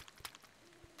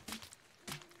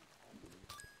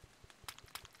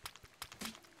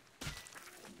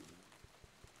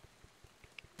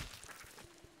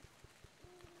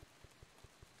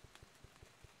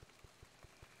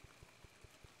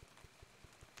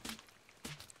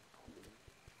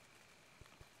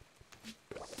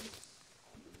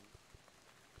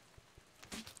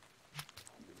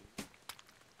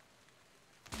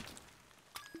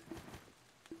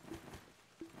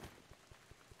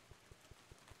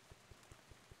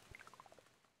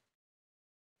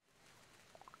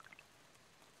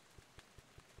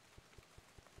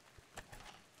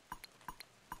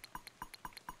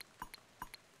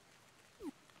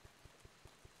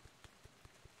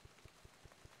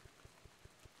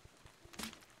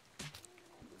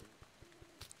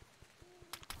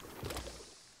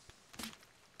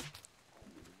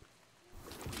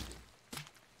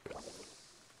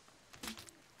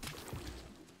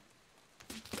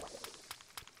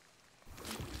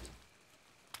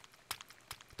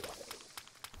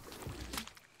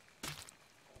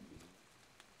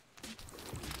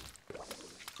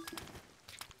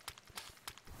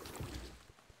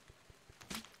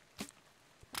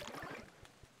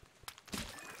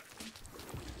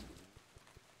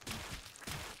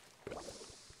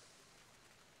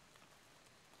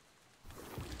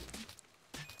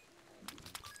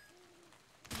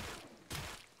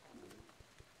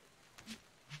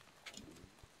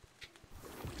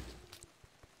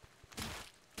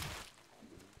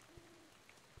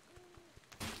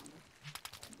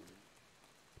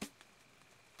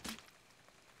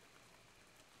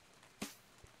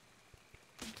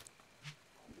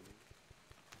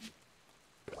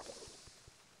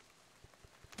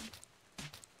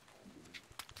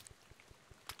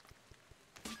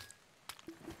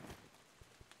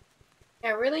 Yeah,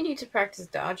 I really need to practice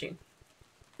dodging.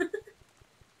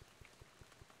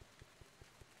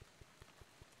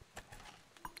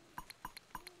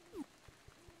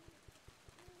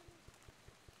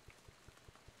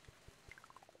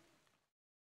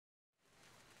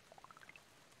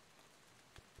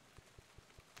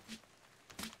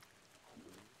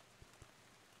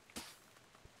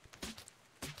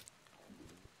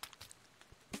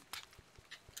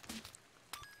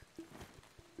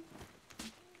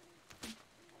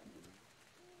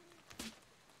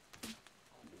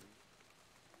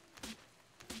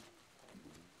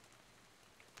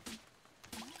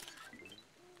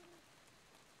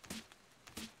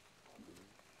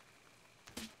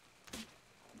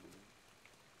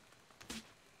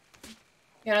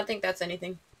 Yeah, I don't think that's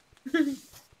anything.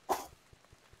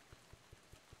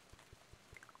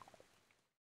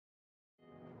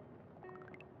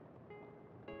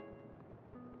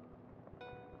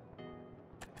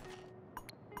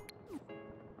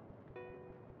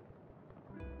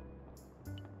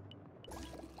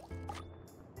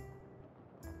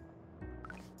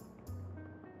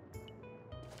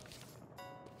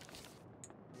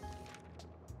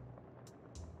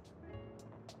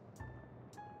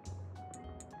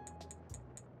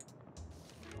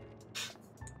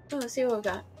 Oh, let's see what we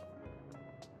got.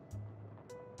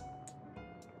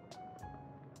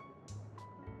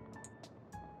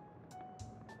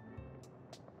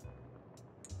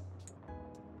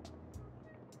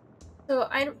 So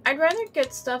I'd rather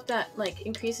get stuff that like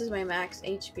increases my max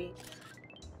HP.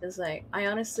 Because like I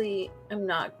honestly am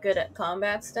not good at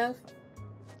combat stuff.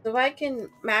 So if I can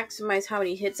maximize how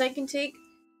many hits I can take,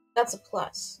 that's a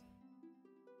plus.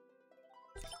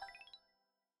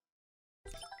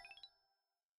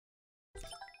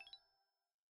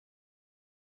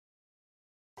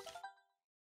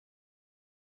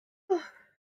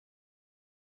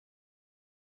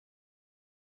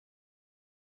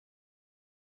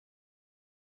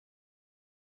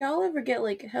 Y'all ever get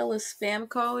like hella spam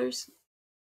callers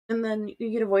and then you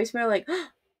get a voicemail like, oh,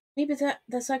 maybe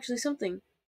that's actually something.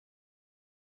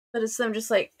 But it's them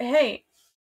just like, hey,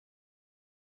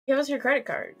 give us your credit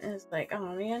card. And it's like,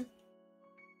 oh man.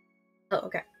 Oh,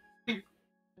 okay.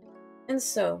 And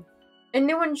so, a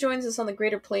new one joins us on the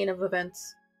greater plane of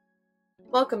events.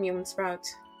 Welcome, human sprout.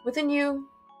 Within you,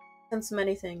 sense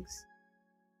many things.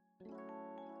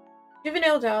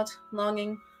 Juvenile doubt,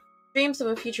 longing, dreams of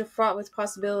a future fraught with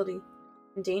possibility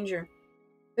and danger.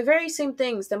 The very same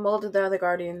things that molded the other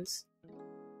guardians.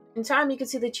 In time, you could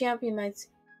see the champion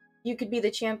you could be the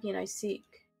champion I seek.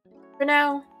 For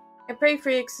now, I pray for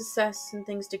your success and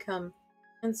things to come,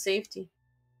 and safety.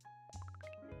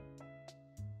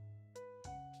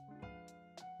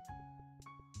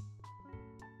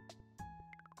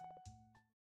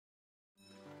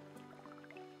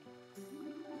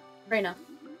 Reyna.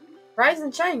 Rise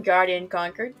and shine, Guardian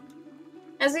Concord.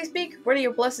 As we speak, word of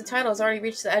your blessed title has already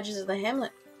reached the edges of the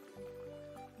hamlet.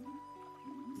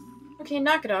 Okay,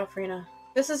 knock it off, Reyna.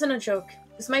 This isn't a joke.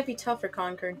 This might be tough for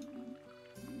Concord.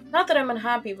 Not that I'm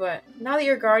unhappy, but now that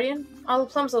you're Guardian, all of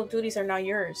Plum's little duties are now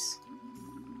yours.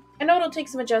 I know it'll take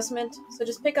some adjustment, so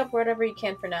just pick up whatever you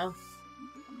can for now.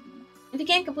 If you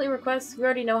can't complete requests, we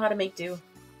already know how to make do.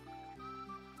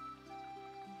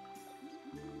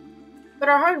 But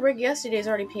our hard work yesterday has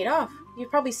already paid off. You've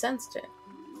probably sensed it.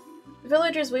 The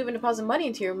villagers will even deposit money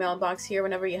into your mailbox here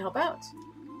whenever you help out.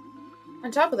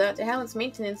 On top of that, the hamlet's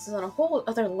maintenance is on a whole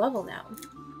other level now.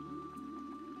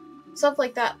 Stuff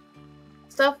like that'll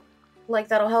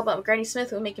help out Granny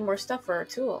Smith with making more stuff for our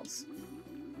tools.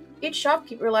 Each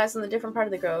shopkeeper relies on the different part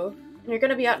of the grove, and you're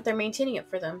going to be out there maintaining it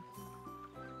for them.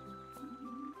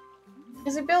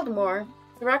 As we build more,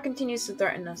 the rot continues to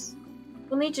threaten us.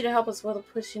 We'll need you to help us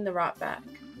with pushing the rot back.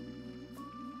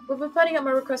 We've been putting up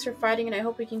more requests for fighting, and I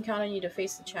hope we can count on you to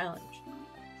face the challenge.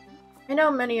 I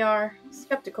know many are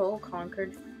skeptical,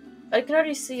 Concord, but I can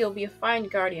already see you'll be a fine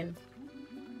guardian.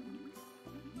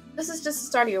 This is just the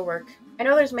start of your work. I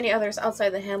know there's many others outside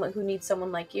the hamlet who need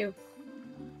someone like you.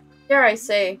 Dare I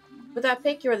say, with that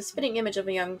pick, you are the spitting image of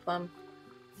a young Plum.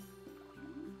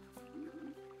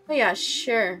 Oh yeah,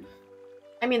 sure.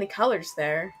 I mean, the color's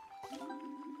there.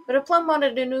 But if Plum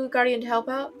wanted a new guardian to help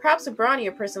out, perhaps a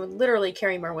brawnier person would literally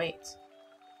carry more weight.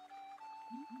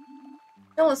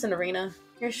 Don't listen to Reyna.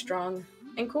 You're strong.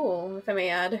 And cool, if I may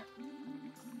add.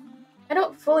 I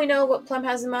don't fully know what Plum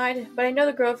has in mind, but I know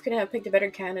the Grove could have picked a better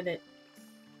candidate.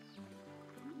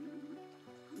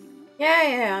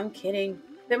 Yeah, I'm kidding.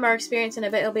 A bit more experience and I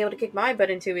bet he'll be able to kick my butt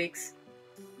in 2 weeks.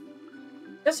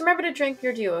 Just remember to drink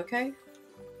your dew, okay?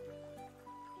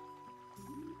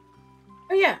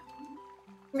 Oh yeah.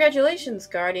 Congratulations,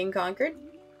 Guardian Concord.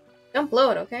 Don't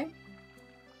blow it, okay?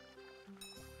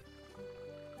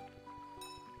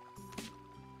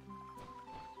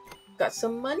 Got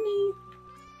some money.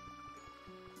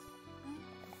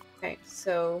 Okay,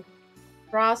 so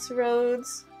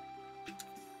Crossroads,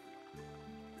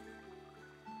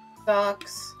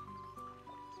 Docks,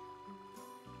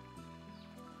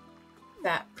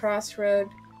 that Crossroad,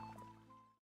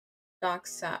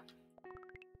 Docks Sap.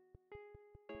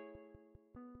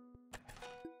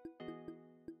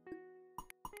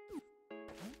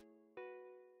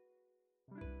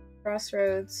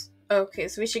 Crossroads. Okay,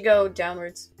 so we should go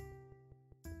downwards.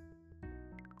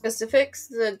 Because to fix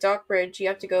the dock bridge, you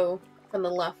have to go from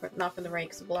the left, not from the right,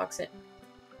 because it blocks it.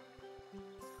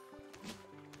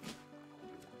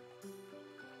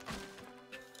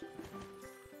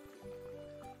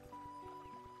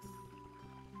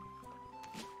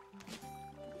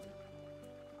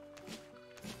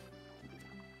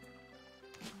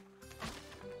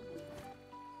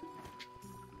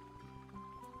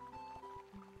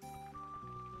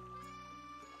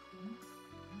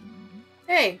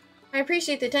 Hey! I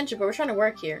appreciate the attention, but we're trying to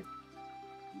work here.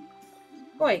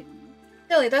 Boy,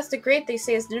 Silly, that's the grade they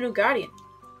say is the new Guardian.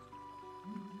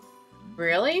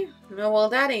 Really? No, well,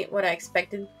 that ain't what I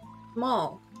expected.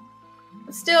 Small.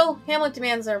 But still, Hamlet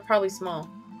demands are probably small.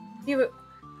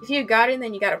 If you Guardian,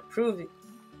 then you gotta prove it.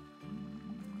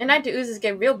 And Night to Oozes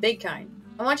get real big kind.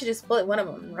 I want you to split one of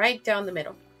them right down the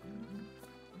middle.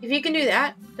 If you can do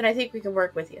that, then I think we can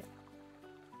work with you.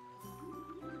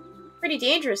 Pretty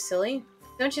dangerous, Silly.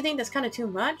 Don't you think that's kind of too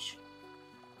much?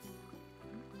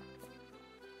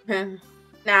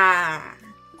 Nah,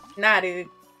 dude.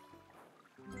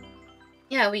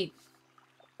 Yeah, we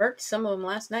worked some of them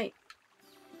last night.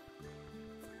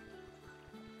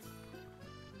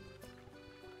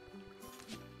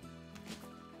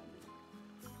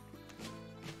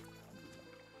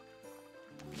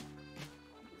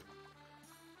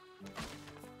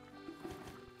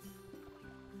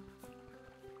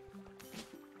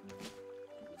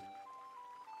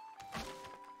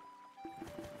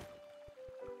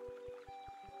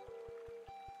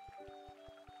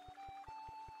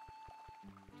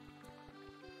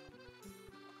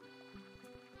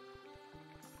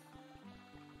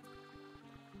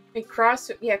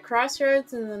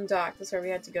 Crossroads and then Dock. That's where we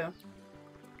had to go.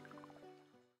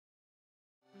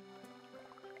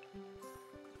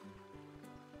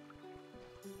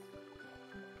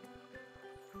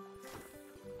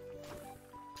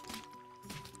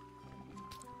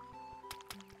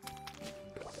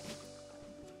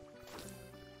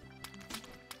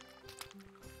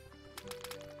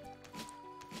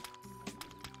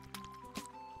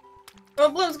 Oh,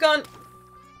 Bloom's gone!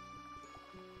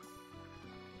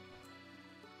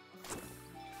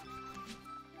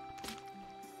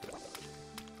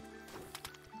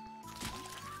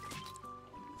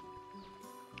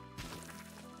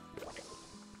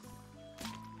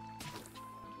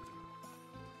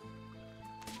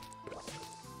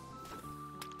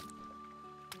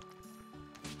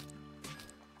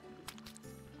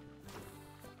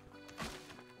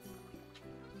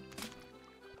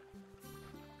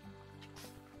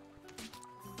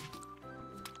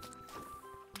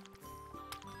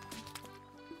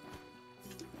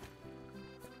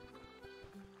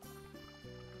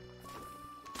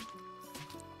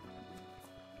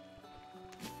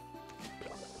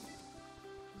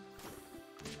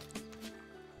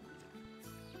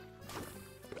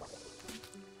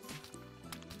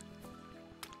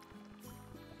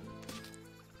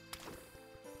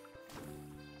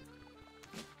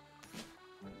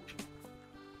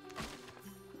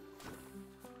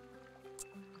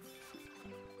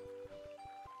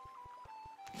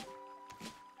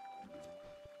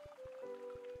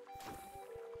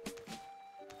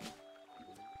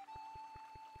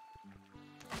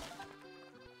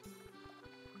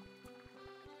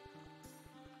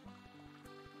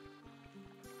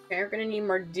 Okay, we're gonna need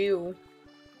more dew.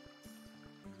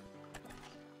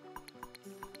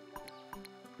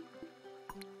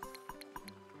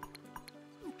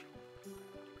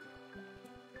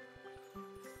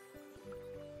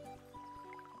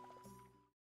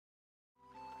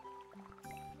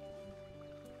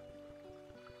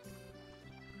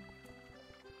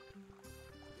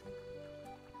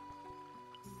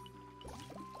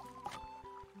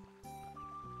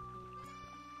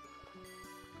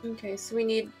 Okay, so we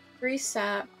need 3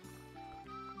 sap.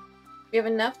 We have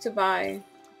enough to buy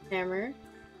hammer.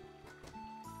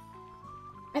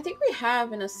 I think we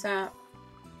have enough sap.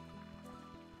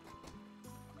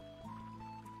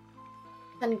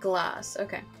 10 glass,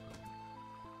 okay.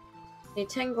 Need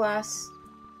 10 glass,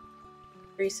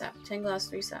 3 sap. 10 glass,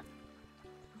 3 sap.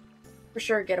 For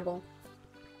sure gettable.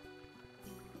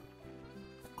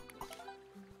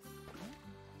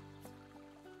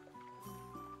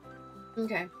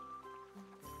 Okay.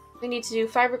 We need to do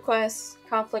 5 requests,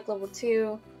 conflict level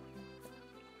 2.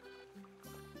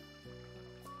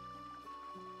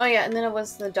 Oh yeah, and then it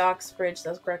was the docks bridge that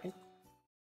was broken.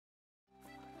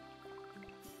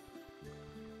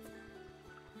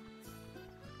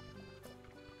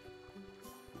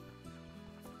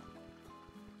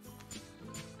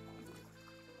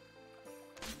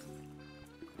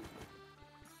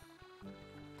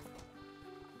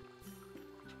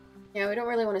 Yeah, we don't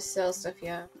really want to sell stuff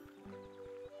yet.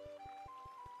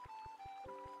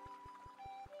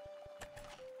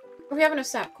 Oh, we have enough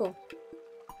sap, cool.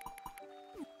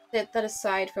 Set that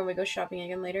aside for when we go shopping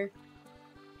again later.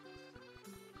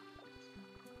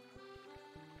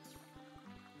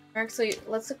 Actually,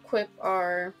 let's equip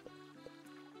our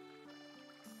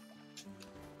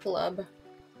club.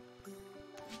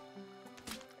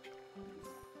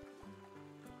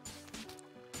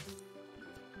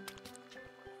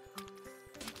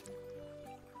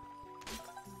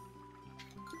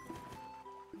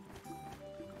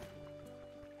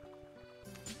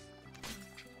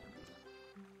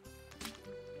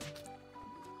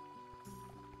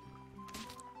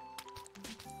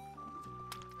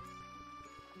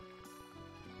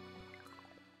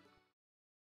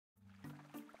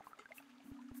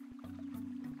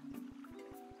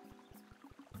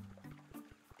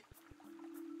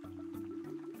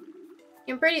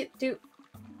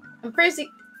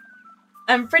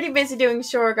 I'm pretty busy doing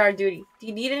shore guard duty. Do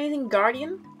you need anything,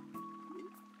 Guardian?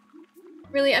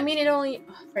 Really, I mean, it only...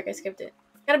 Oh, frick, I skipped it.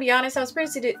 Gotta be honest, I was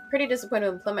pretty disappointed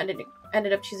when Plum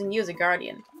ended up choosing you as a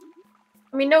Guardian.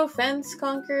 I mean, no offense,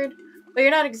 Conquered, but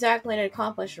you're not exactly an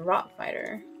accomplished rot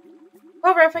fighter.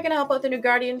 However, if I can help out the new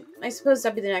Guardian, I suppose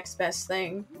that'd be the next best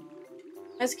thing.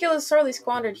 My skill is sorely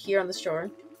squandered here on the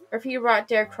shore, or if you rot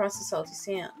dare cross the salty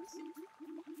sands.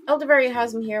 Elderberry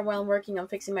has me here while I'm working on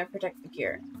fixing my protective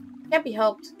gear. Can't be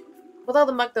helped, with all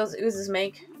the muck those oozes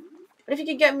make. But if you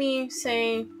could get me,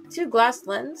 say, 2 glass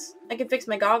lens, I could fix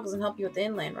my goggles and help you with the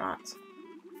inland rot.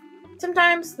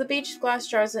 Sometimes, the beached glass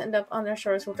jars that end up on their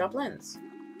shores will drop lens.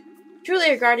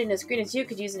 Truly a guardian as green as you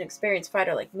could use an experienced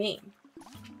fighter like me.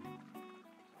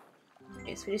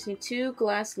 Okay, so we just need 2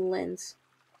 glass lens.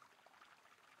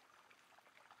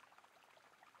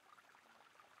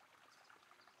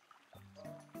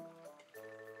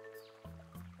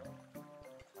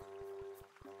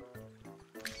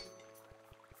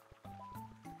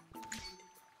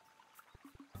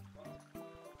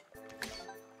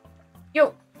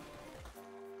 Yo!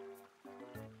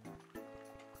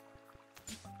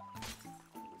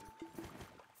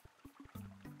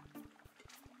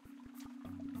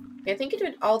 Okay, I think I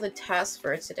did all the tasks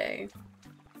for today.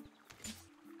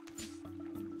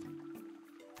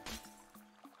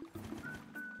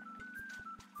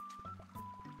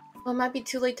 Well, it might be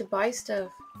too late to buy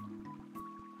stuff.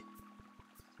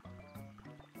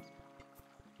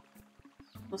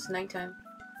 Almost nighttime.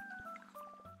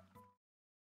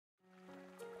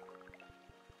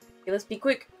 Okay, let's be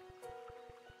quick.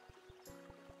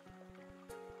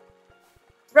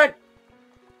 Run!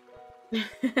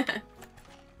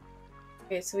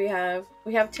 Okay, so we have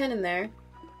 10 in there.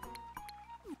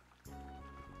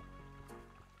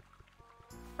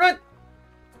 Run!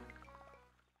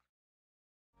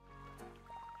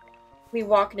 Me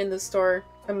walking in the store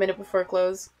a minute before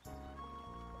close.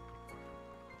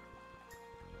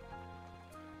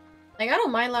 Like, I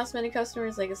don't mind last minute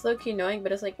customers, like, it's low-key annoying,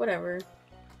 but it's like, whatever.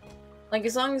 Like,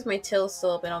 as long as my till's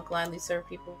still open, I'll gladly serve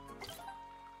people. I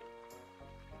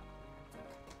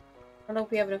don't know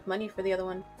if we have enough money for the other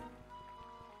one.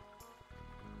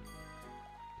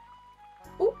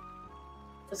 Ooh!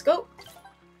 Let's go!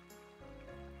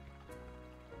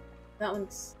 That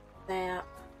one's that.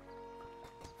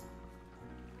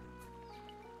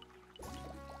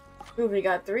 Ooh, we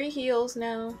got 3 heals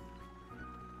now.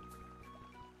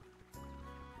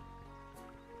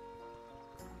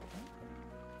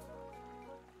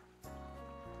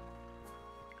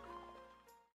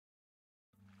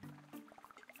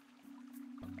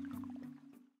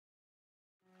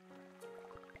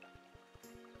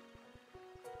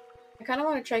 I kind of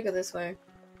want to try go this way.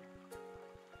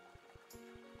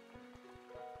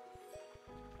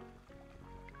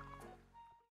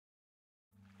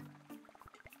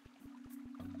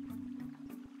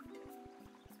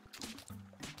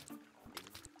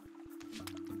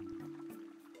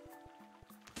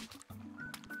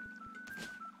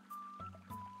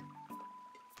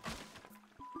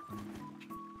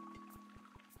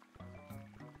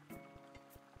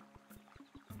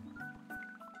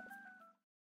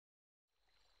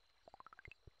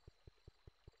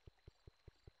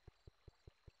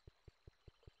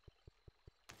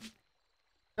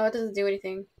 Oh, it doesn't do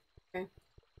anything. Okay.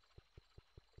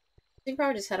 I think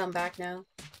probably just head on back now.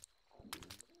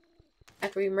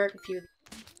 After we murk a few.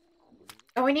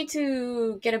 Oh, we need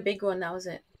to get a big one. That was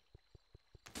it.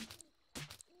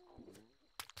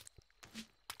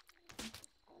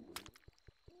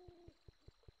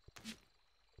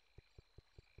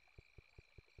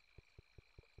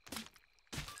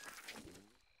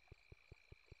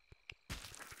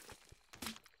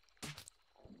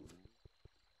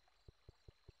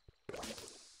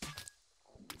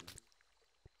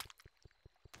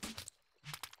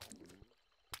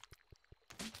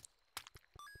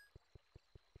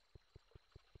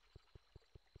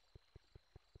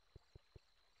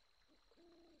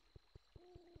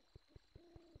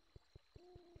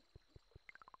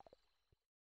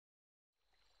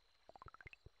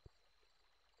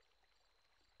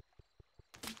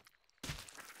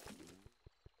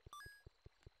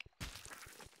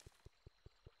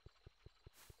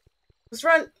 Let's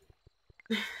run!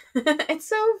 It's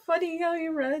so funny how he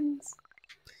runs.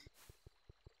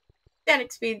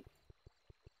 Static speed.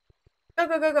 Go,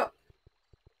 go, go, go.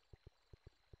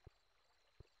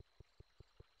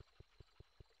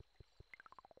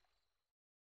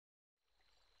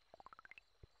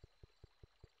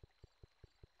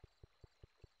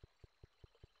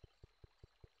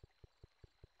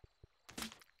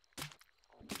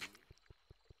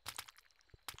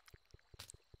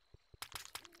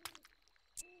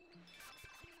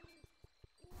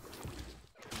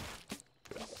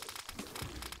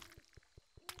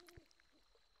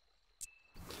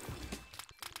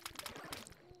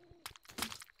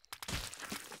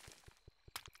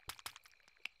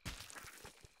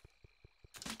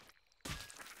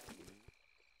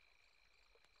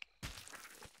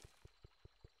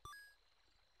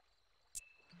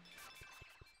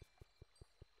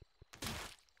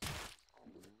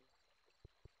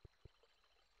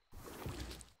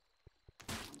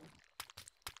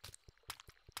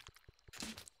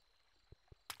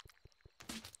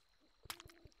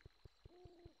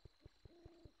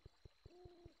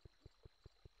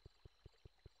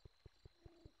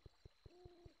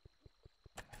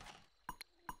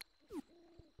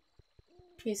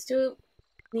 Okay, still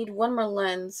need one more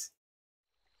lens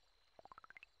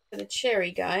for the cherry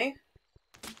guy.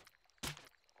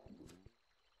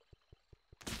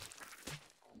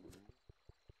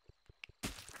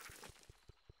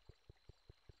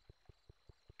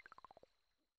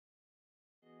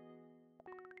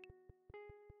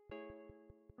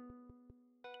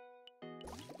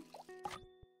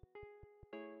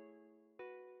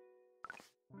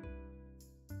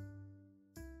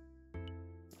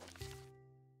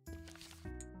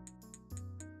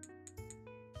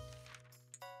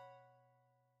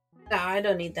 Nah, I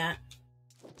don't need that.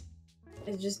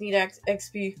 I just need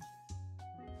XP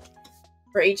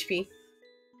for HP.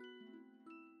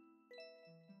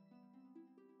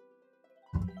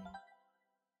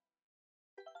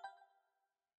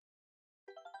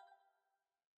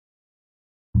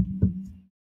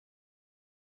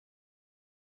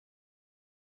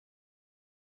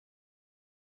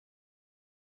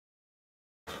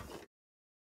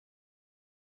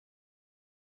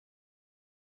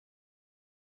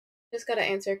 Just gotta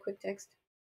answer a quick text.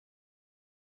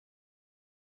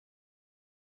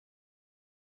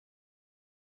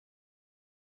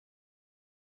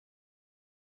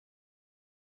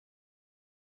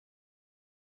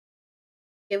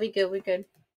 Yeah, we good, we good.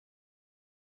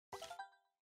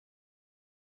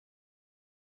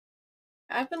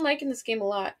 I've been liking this game a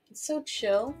lot. It's so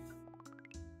chill.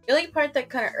 The only part that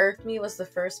kind of irked me was the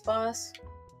first boss.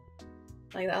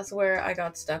 Like, that's where I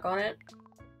got stuck on it.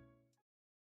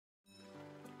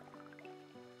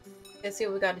 Let's see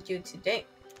what we gotta do today.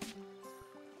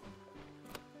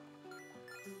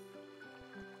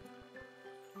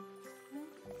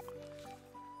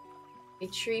 A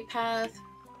tree path.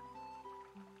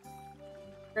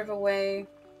 Riverway.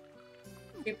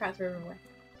 Tree path, riverway.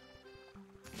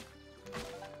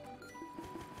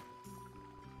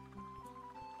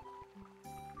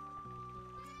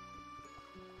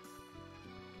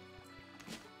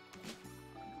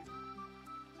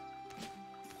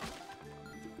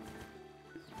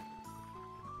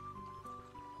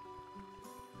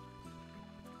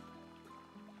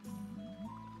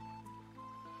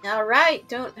 Alright,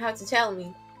 don't have to tell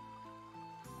me.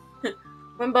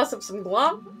 Wanna bust up some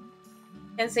glum?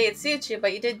 Can't say it suits you,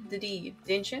 but you did the deed,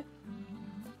 didn't you?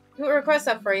 Who requests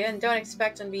that for you, and don't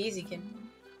expect them to be easy, kid.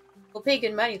 We'll pay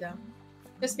good money, though.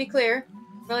 Just be clear,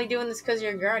 I'm only doing this because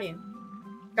you're a guardian.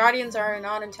 Guardians are an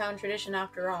out-of-town tradition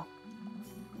after all.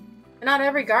 But not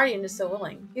every guardian is so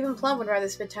willing. Even Plum would rather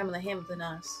spend time on the hammock than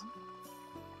us.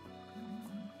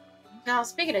 Now,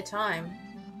 speaking of time,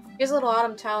 here's a little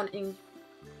autumn town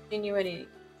ingenuity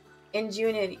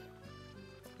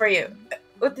for you.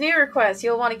 With the new request,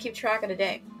 you'll want to keep track of the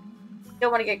day. You don't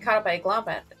want to get caught up by a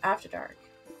glomp after dark.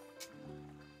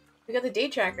 We got the day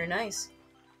tracker, nice.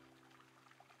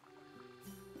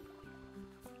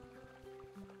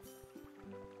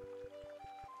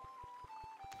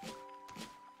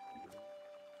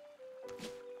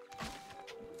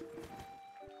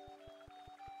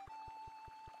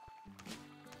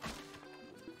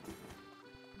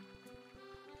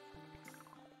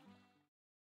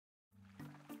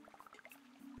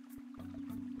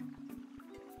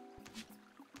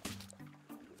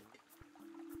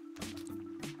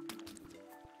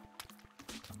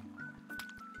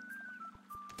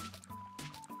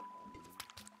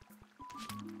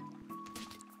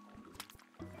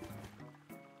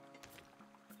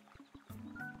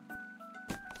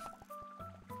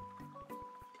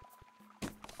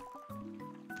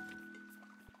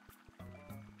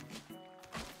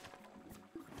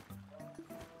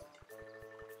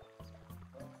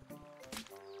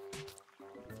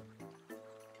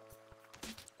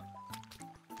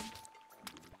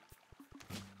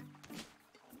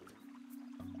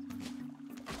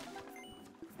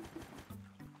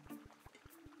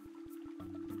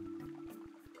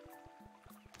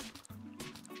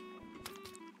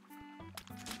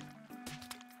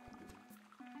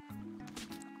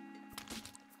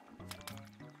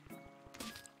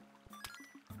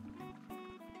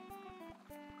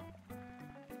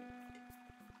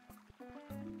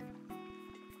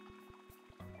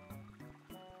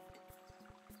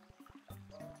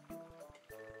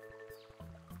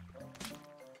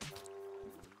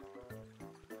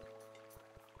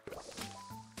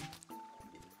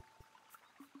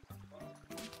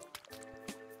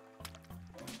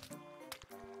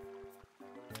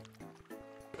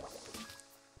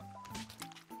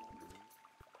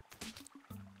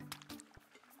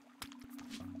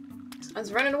 I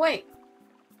was running away.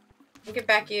 I'll get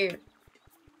back here.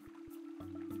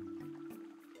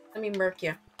 Let me murk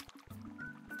you.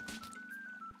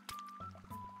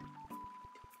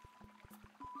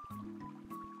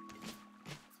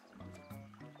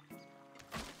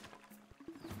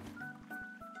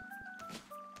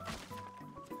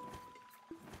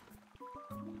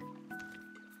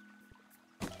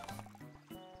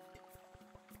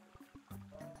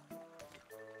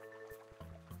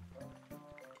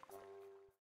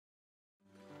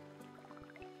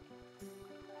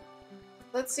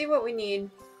 Let's see what we need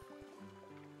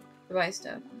to buy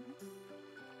stuff.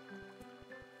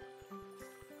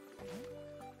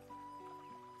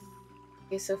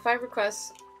 Okay, so 5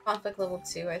 requests, conflict level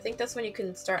 2. I think that's when you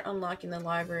can start unlocking the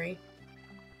library.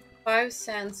 5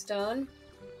 sandstone.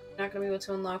 Not gonna be able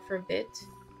to unlock for a bit.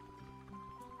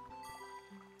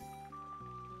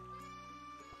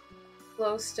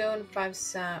 Glowstone, 5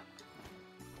 sap.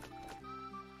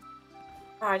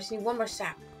 Oh, I just need 1 more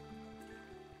sap.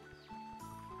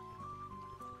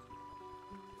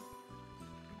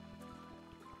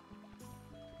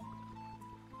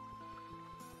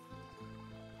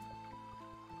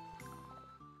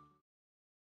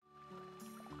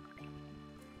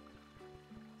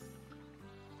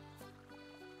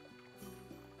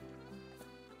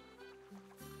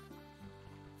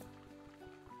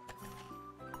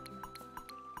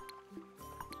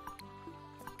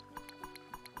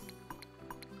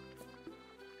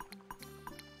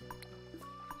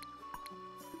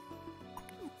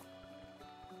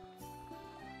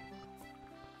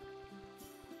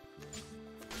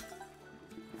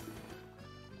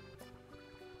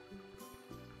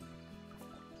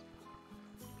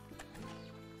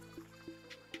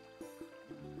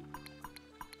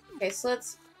 Okay, so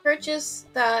let's purchase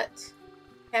that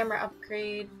camera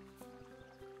upgrade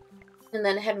and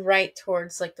then head right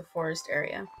towards like the forest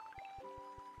area.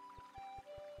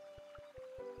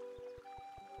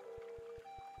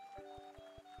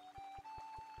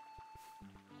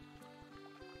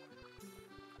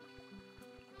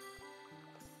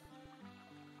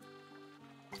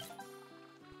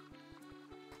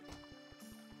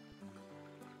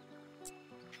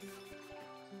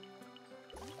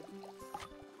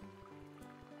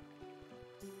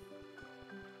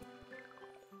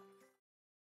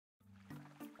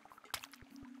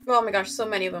 Oh my gosh, so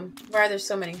many of them. Why are there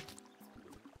so many?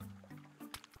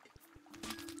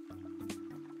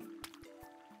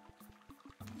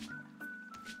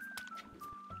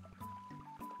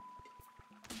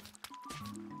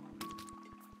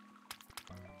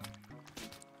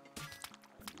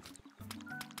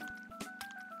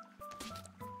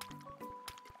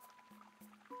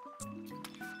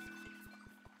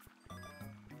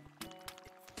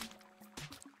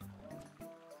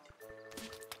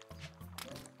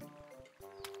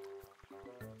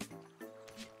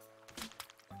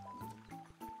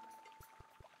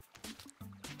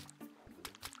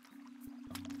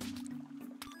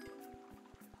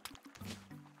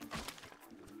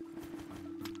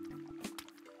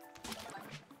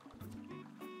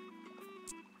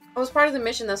 I was part of the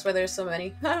mission, that's why there's so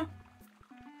many.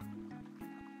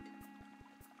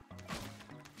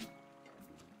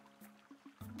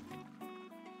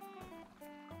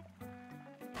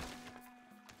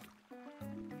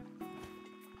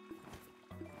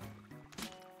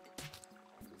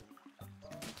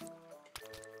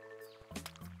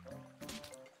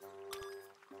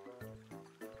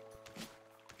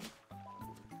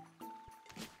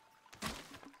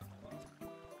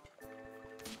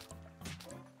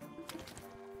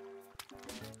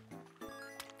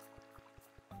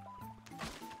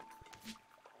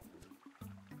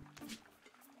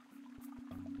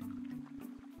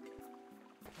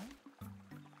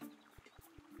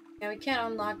 Yeah, we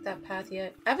can't unlock that path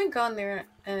yet. I haven't gone there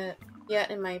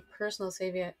yet in my personal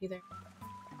save yet either.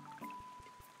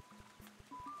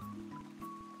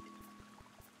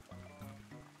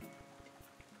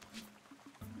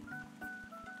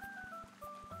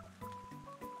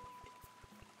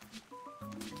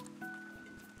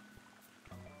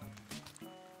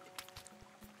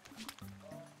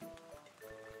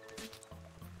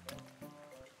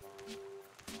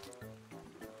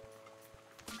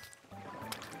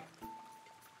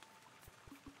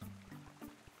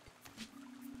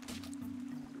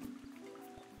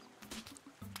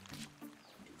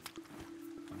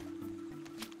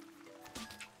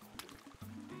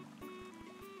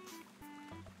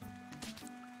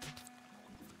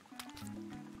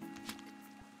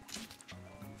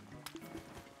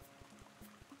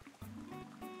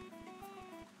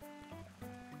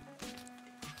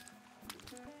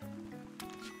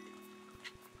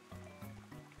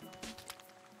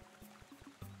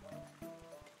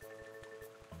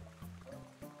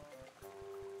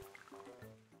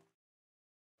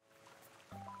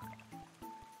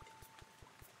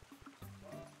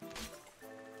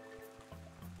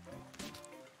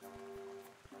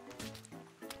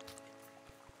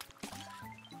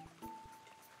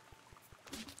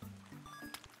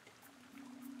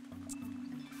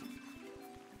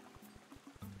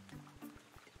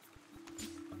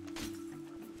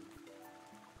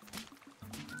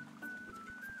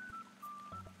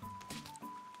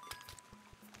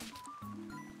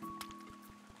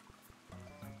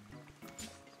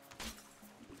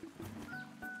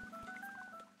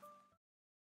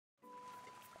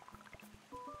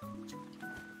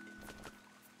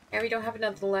 Yeah, we don't have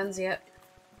another lens yet.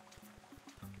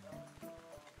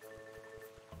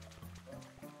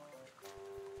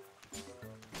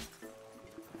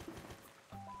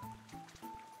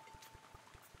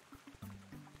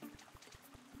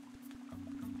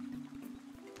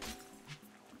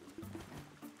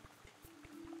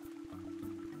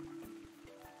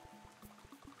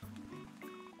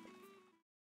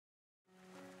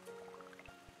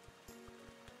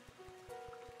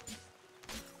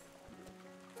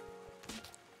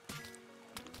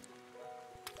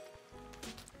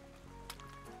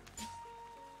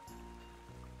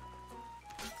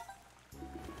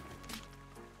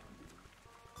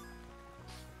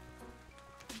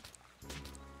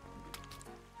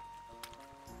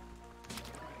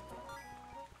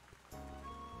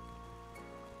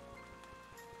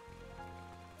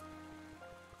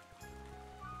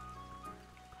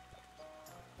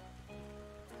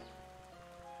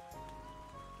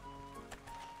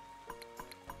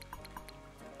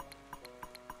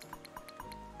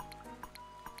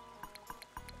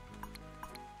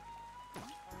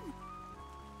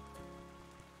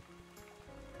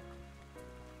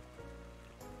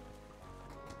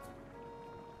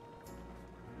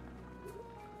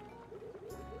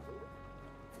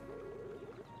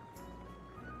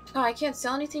 Oh, I can't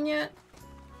sell anything yet?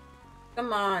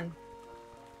 Come on.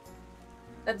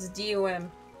 That's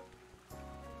DOM.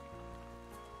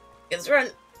 Let's run!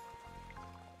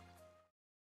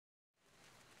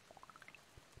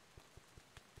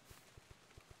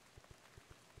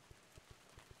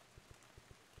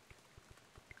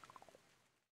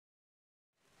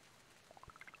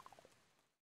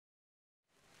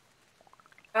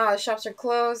 Ah, the shops are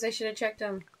closed. I should have checked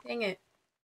them. Dang it.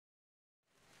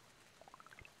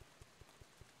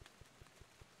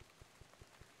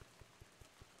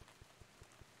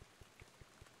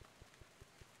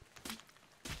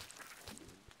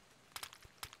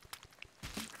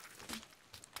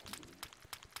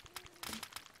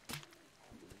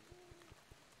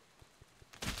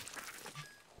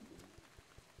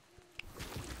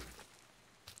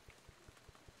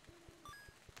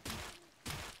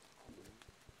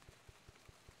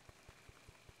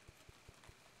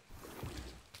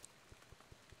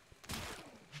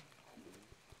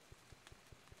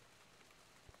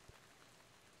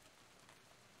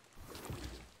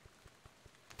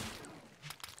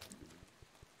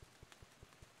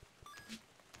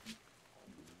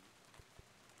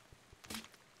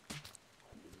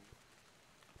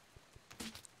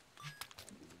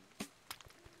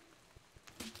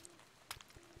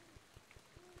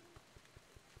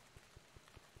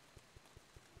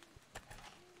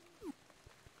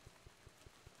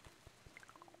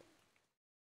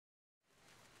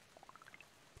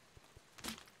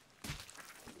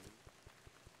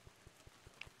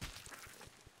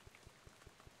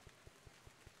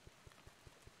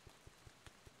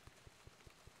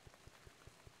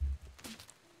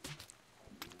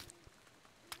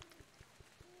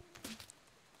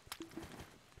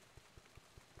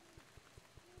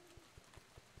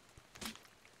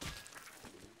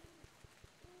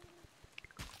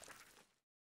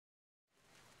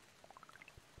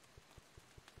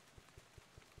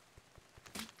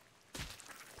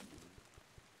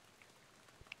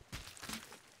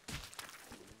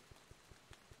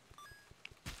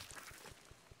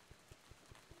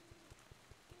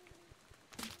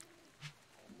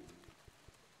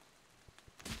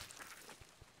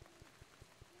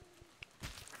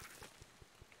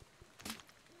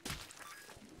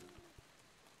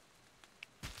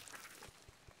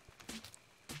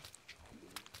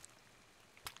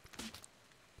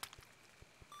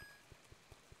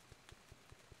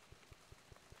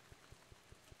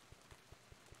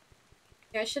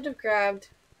 Yeah, I should have grabbed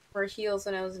more heals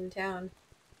when I was in town.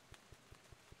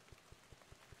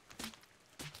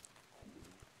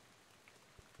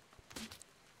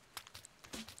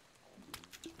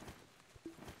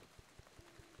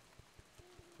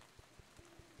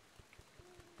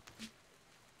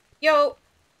 Yo!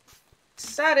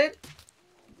 Said it!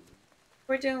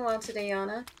 We're doing well today,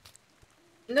 Yana.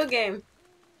 No game.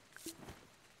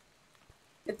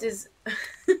 It is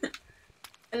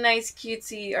a nice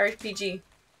cutesy RPG.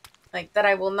 Like, that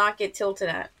I will not get tilted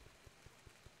at.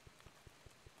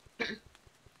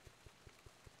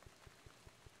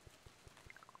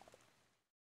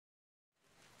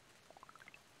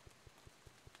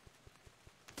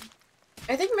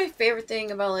 I think my favorite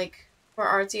thing about, like, more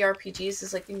artsy RPGs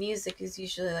is, like, the music is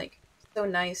usually, like, so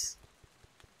nice.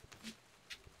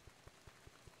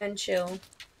 And chill.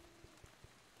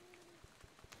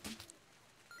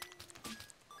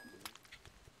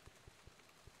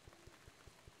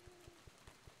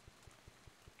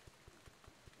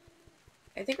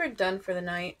 I think we're done for the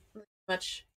night. Not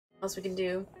much else we can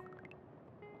do.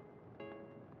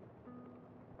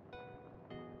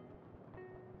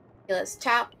 Okay, let's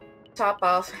top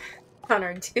off on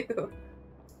our two.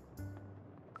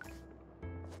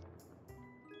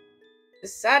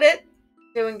 Is that it?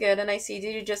 Doing good. And I see,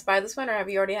 did you just buy this one or have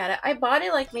you already had it? I bought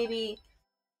it like maybe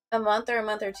a month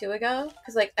or two ago.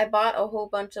 Because like I bought a whole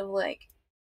bunch of like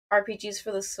RPGs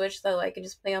for the Switch that I can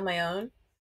just play on my own.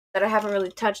 That I haven't really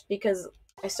touched because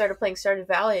I started playing Stardew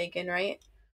Valley again, right?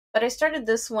 But I started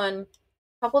this one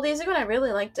a couple days ago and I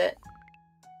really liked it.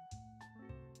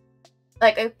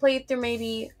 Like I played through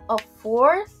maybe a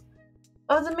fourth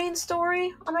of the main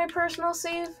story on my personal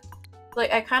save.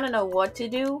 Like I kind of know what to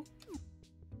do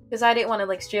because I didn't want to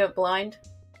like straight up blind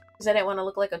because I didn't want to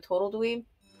look like a total dweeb.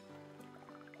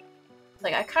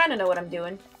 Like I kind of know what I'm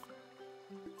doing.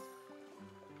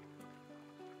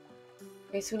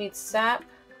 Okay, so we need sap.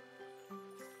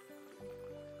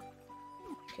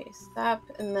 Okay, sap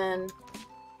and then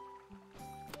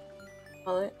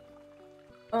call it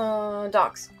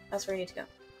docks. That's where we need to go.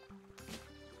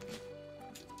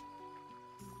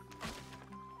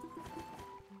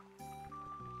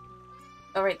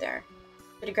 Oh, right there.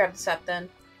 Should have grabbed the sap then.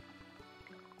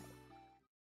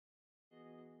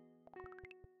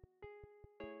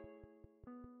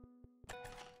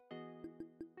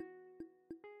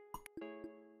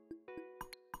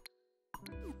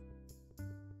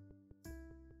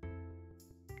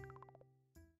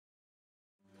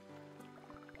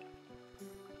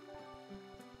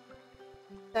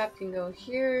 Sap can go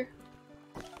here.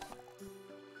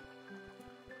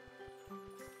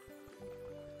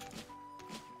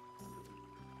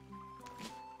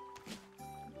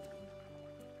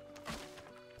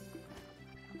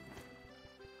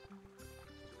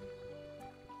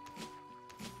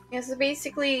 Yeah, so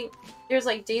basically, there's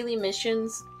like daily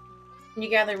missions. You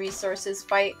gather resources,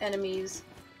 fight enemies,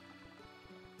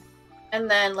 and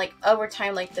then like over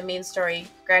time, like the main story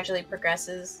gradually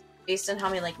progresses based on how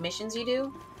many like missions you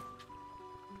do.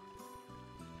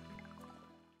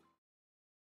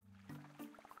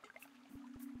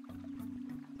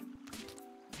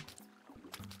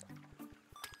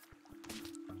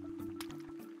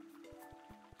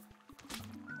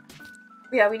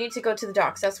 Yeah, we need to go to the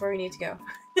docks. That's where we need to go.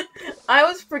 I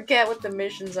always forget what the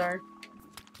missions are.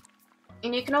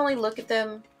 And you can only look at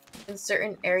them in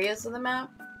certain areas of the map.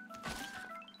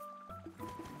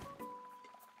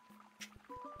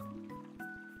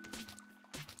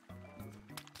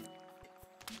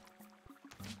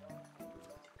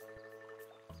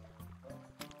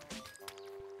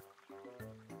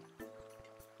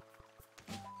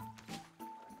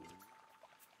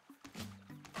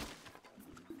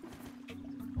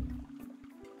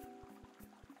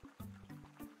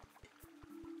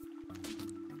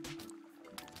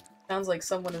 Sounds like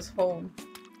someone is home.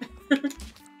 The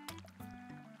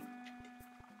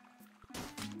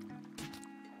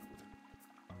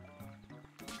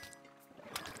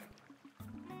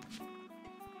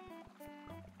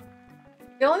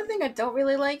only thing I don't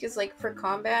really like is like for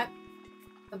combat,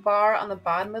 the bar on the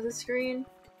bottom of the screen.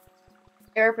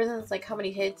 It represents like how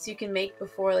many hits you can make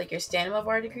before like your stamina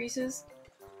bar decreases.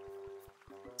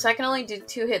 So I can only do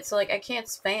 2 hits, so like I can't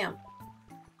spam.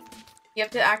 You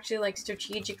have to actually like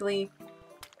strategically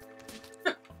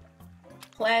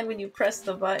plan when you press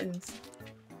the buttons.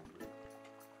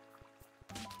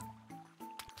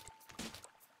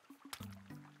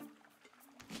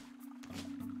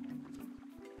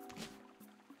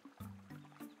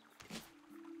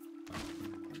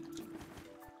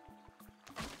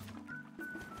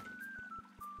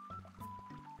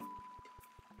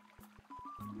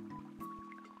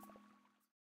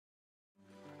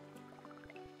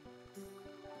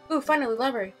 Ooh, finally,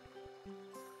 library.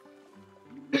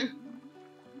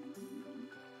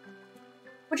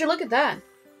 Would you look at that?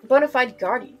 A bona fide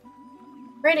guardian.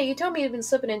 Raina, you told me you'd been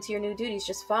slipping into your new duties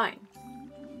just fine.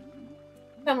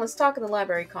 Come, let's talk in the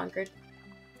library, Concord.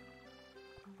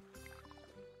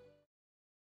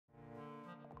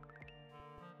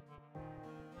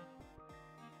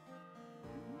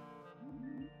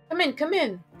 Come in, come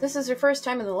in. This is your first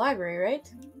time in the library, right?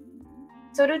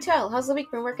 So do tell, how's the week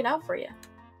been working out for you?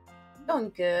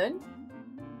 Going good.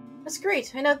 That's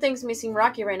great. I know things may seem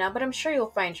rocky right now, but I'm sure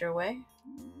you'll find your way.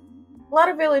 A lot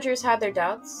of villagers have their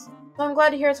doubts, so I'm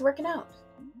glad to hear it's working out.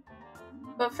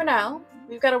 But for now,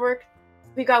 we've got work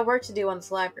to do on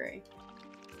this library.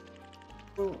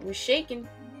 We're shaking.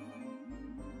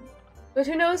 But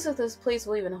who knows if this place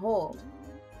will even hold.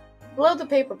 Below the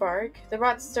paper bark, the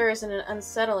rot stirs in an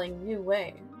unsettling new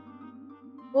way.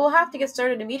 We'll have to get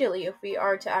started immediately if we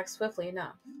are to act swiftly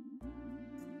enough.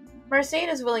 Marseille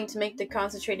is willing to make the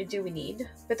concentrated dew we need,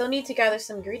 but they'll need to gather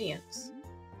some ingredients.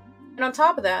 And on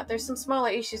top of that, there's some smaller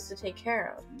issues to take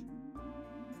care of.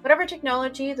 Whatever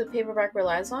technology the paperback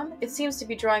relies on, it seems to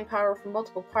be drawing power from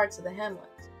multiple parts of the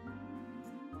hamlet.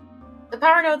 The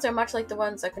power nodes are much like the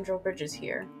ones that control bridges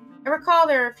here. I recall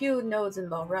there are a few nodes in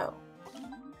Belro.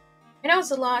 I know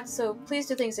it's a lot, so please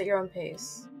do things at your own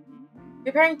pace.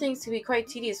 Repairing things can be quite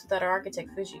tedious without our architect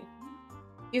Fuji.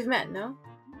 You've met, no?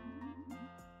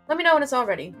 Let me know when it's all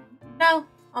ready. No,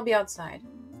 I'll be outside.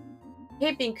 I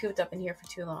hate being cooped up in here for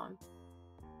too long.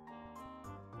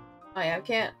 Oh yeah, I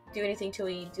can't do anything till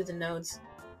we do the nodes.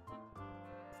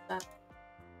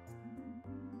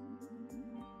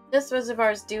 This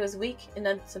reservoir's dew is weak and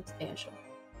unsubstantial.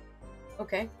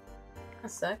 Okay, that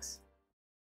sucks.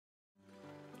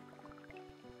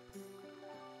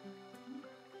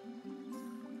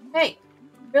 Hey,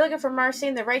 if you're looking for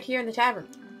Marcine, they're right here in the tavern.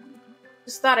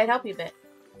 Just thought I'd help you a bit.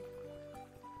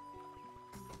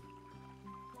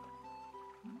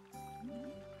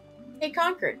 Hey,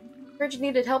 Concord. Heard you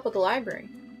needed help with the library.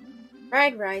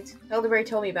 Right. Elderberry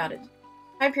told me about it.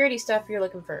 High purity stuff you're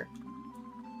looking for.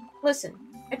 Listen,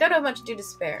 I don't have much dew to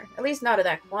spare, at least not of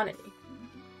that quantity.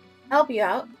 I'll help you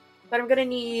out, but I'm gonna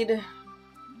need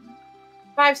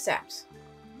 5 saps.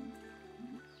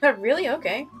 Oh, really?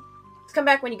 Okay. Let's come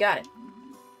back when you got it.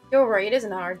 Don't worry, it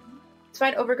isn't hard. Just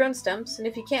find overgrown stumps, and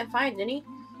if you can't find any,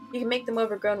 you can make them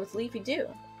overgrown with leafy dew.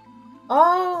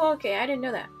 Oh, okay, I didn't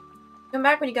know that. Come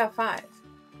back when you got 5.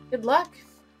 Good luck.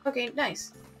 Okay,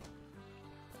 nice.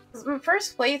 My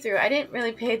first playthrough, I didn't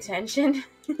really pay attention.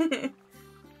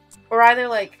 Or either,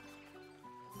 like...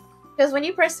 Because when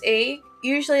you press A,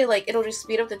 usually, like, it'll just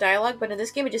speed up the dialogue, but in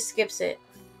this game it just skips it,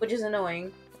 which is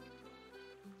annoying.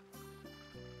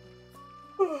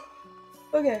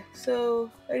 Okay,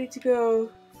 so I need to go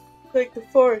Like the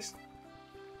forest.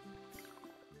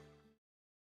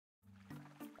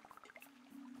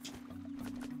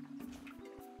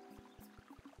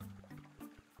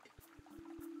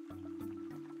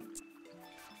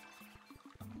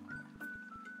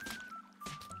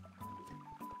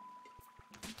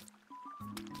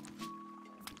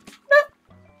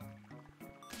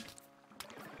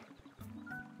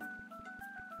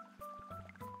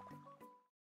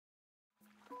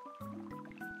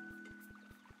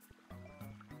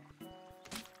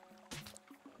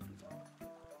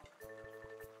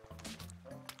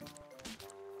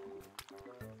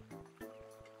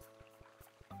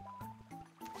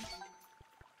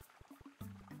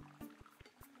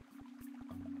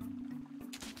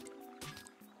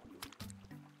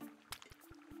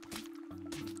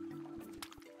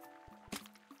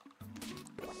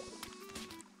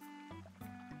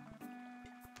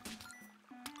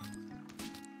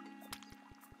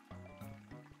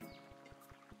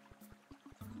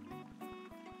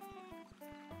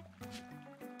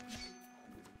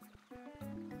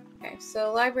 Okay,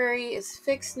 so library is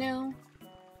fixed now.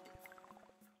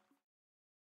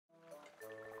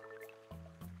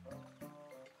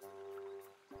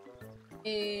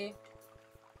 It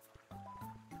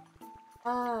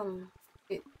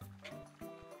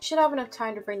should have enough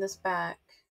time to bring this back.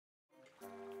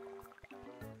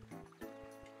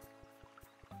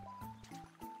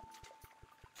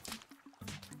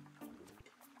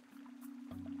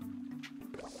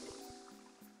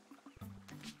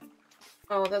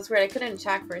 Oh, that's weird. I couldn't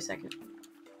attack for a second.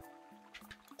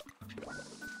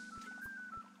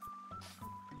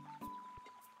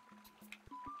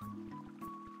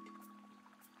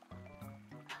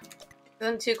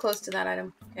 I'm too close to that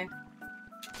item. Okay.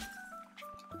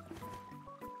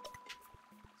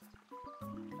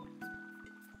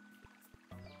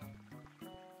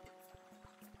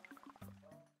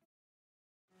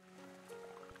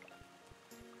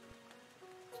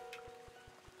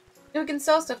 We can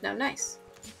sell stuff now. Nice.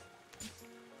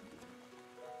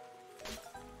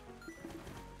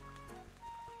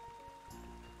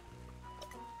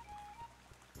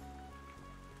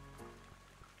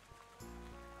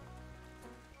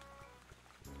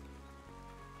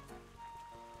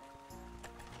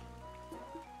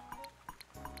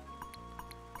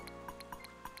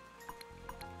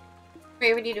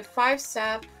 Wait, we needed 5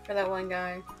 sap for that one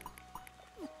guy.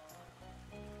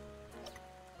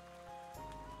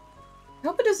 I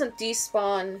hope it doesn't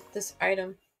despawn this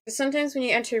item. Because sometimes when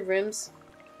you enter rooms,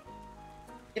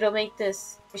 it'll make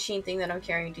this machine thing that I'm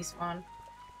carrying despawn.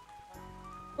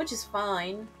 Which is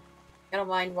fine. I don't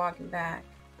mind walking back.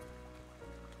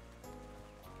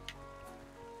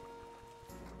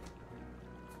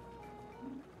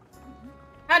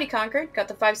 Howdy, Concord. Got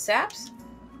the 5 saps?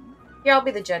 Here, I'll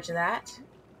be the judge of that.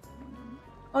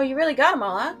 Oh, you really got them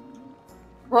all, huh?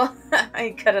 Well,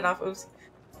 I cut it off. Oops.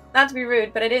 Not to be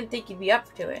rude, but I didn't think you'd be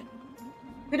up to it.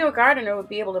 Who knew a gardener would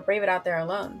be able to brave it out there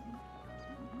alone?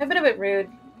 I've been a bit rude,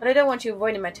 but I don't want you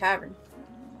avoiding my tavern.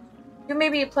 You may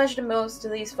be a pleasure to most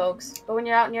of these folks, but when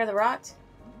you're out near the rot,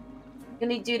 you'll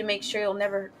need to make sure you're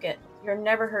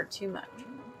never hurt too much.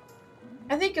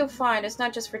 I think you'll find it's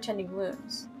not just for tending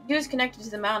wounds. Dew is connected to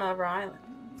the mountain of our island.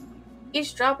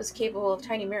 Each drop is capable of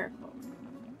tiny miracles.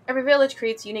 Every village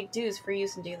creates unique dews for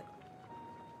use in daily.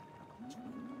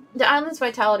 The island's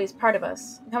vitality is part of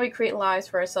us, and how we create lives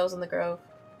for ourselves in the grove.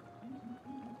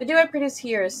 The dew I produce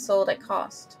here is sold at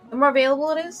cost. The more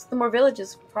available it is, the more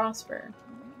villages prosper.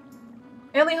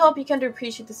 I only hope you come to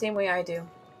appreciate the same way I do.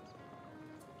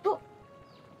 Cool.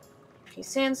 Okay,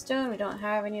 sandstone, we don't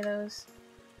have any of those.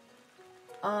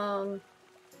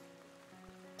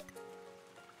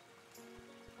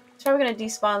 It's probably gonna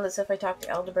despawn this if I talk to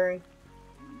Elderberry.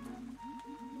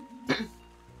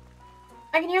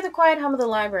 I can hear the quiet hum of the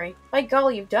library. By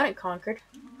golly, you've done it, Concord.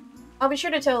 I'll be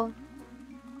sure to tell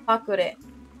Hakure.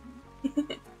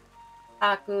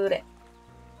 Hakure.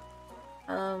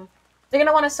 They're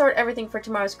gonna want to sort everything for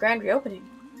tomorrow's grand reopening.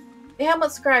 The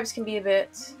Hamlet scribes can be a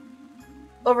bit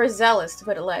overzealous, to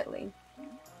put it lightly.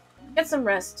 Get some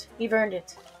rest. You've earned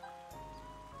it.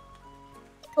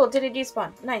 Cool, did it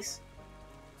despawn? Nice.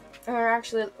 Or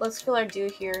actually, let's fill our dew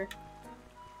here.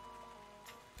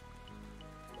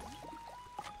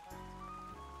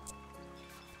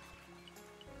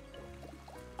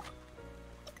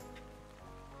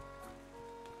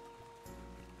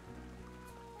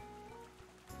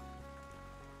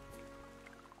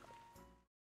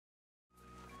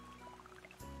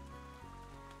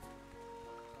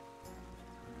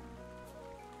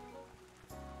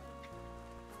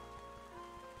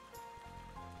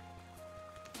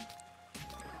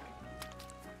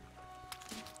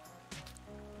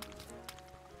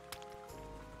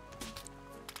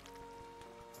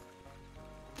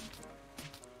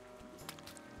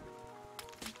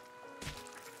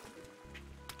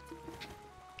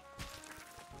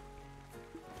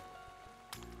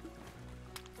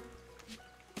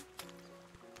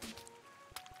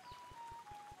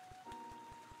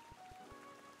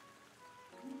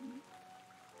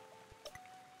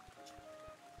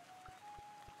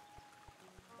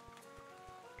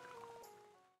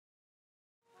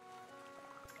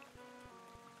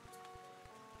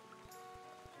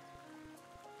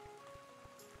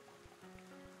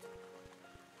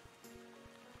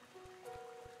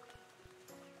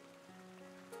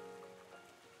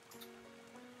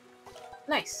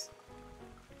 Nice.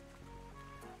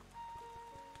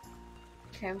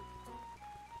 Okay.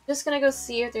 Just gonna go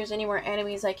see if there's any more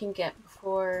enemies I can get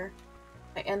before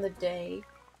I end the day.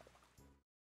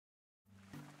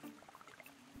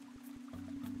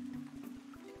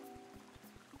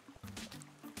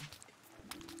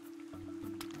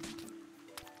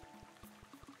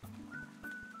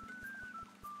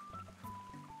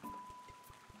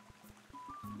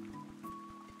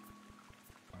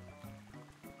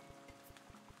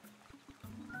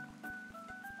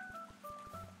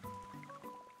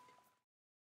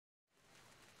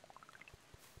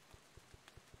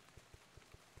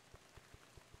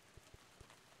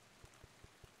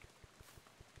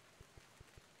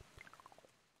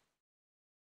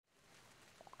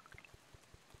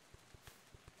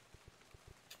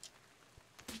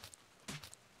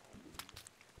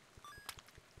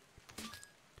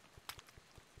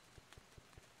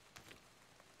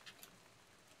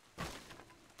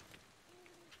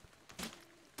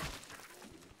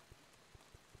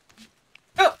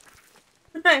 Oh!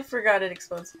 I forgot it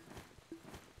explodes.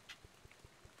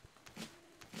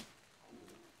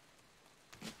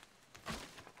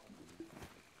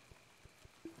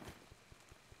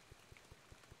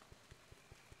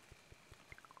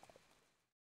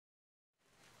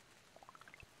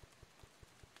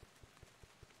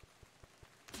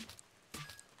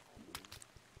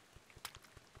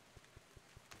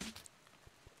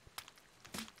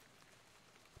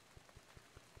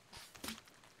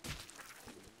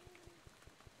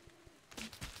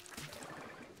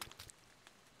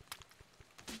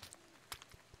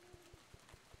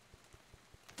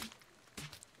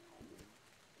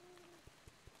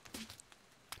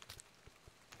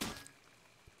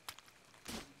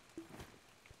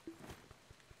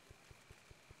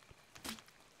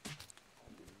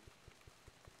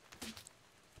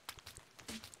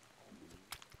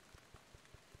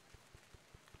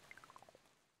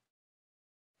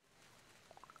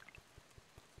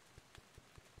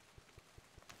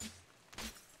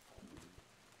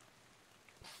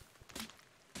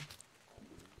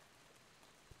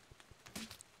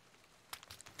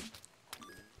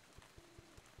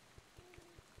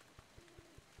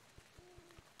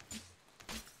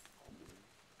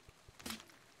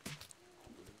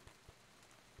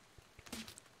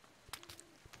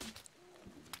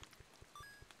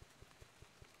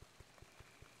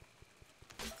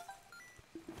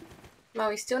 Wow,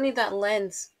 we still need that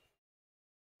lens.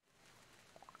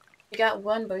 We got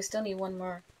one, but we still need one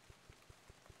more.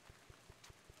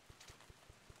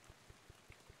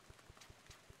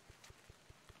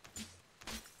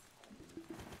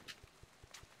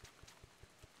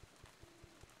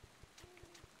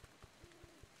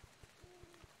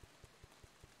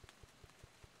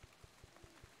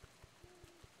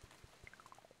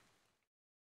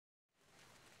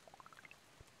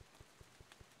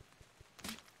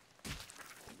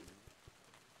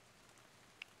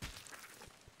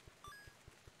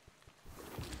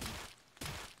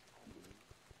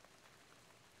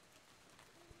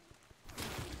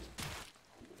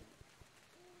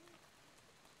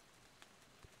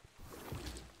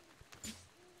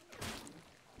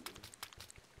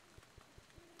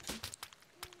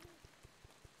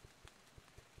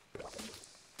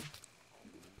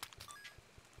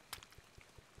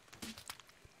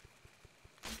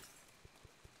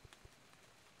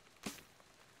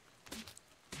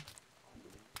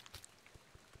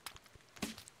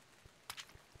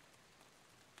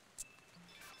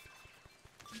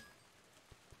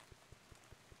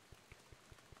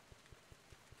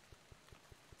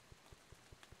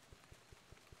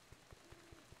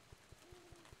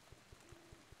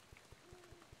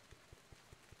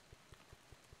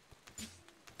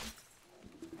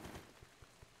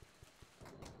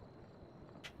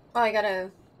 Oh, I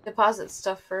gotta deposit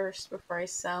stuff first before I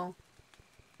sell.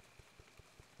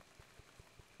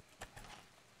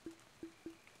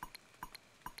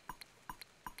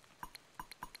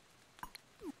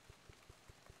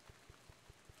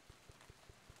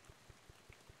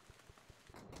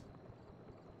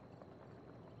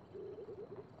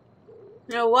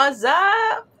 Yo, what's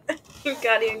up?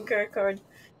 Guardian Concord.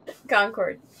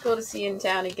 Cool to see you in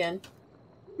town again.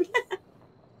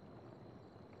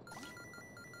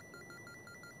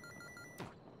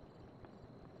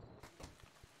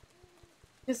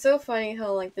 It's so funny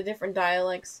how, like, the different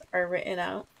dialects are written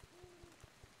out.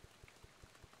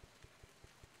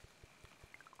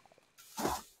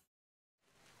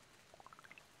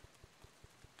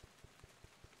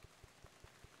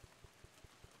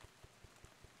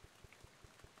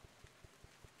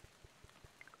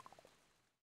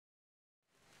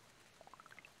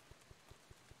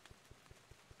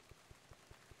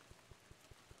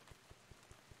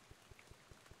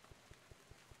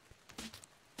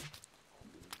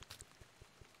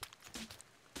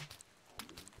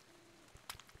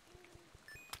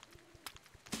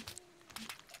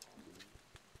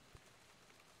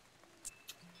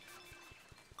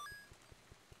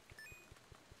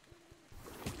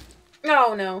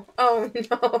 Oh no. Oh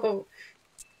no.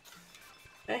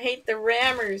 I hate the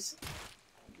rammers.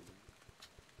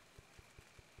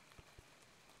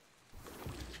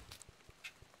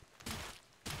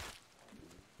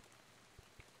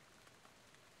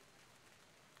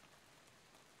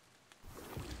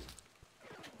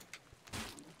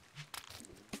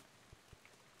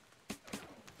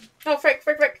 Oh, frick,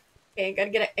 frick, frick. Okay,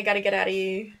 I gotta get out of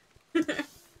here.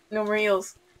 No more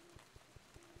heals.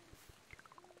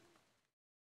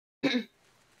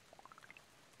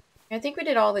 I think we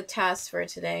did all the tasks for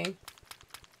today.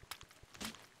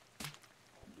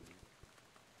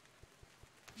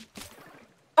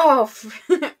 Oh,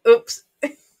 oops.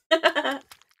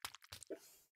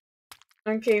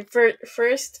 Okay,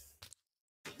 first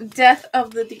death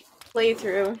of the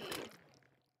playthrough.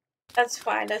 That's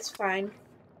fine, that's fine.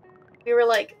 We were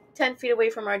like 10 feet away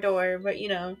from our door, but you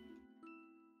know.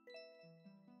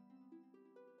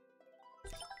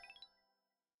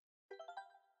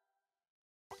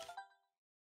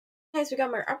 Nice, we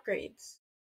got more upgrades.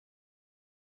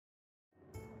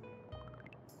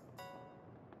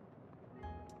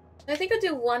 I think I'll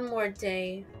do one more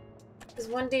day. Because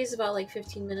one day is about like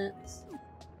 15 minutes.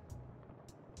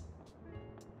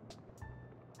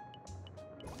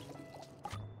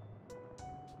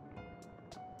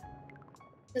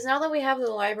 Because now that we have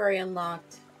the library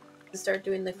unlocked, to start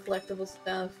doing the collectible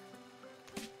stuff.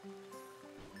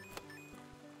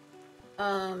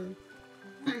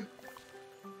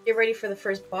 Get ready for the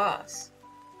first boss.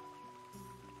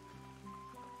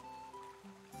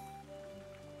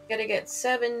 Gotta get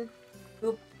 7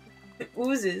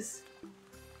 oozes.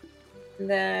 And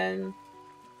then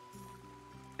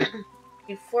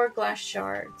need 4 glass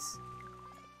shards.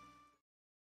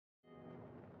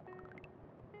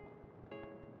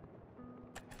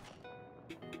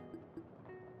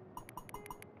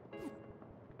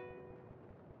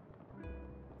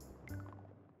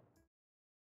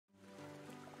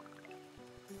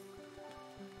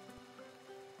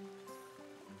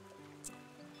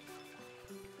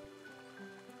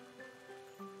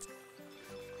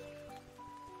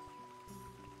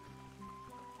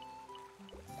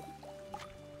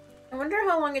 I wonder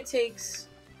how long it takes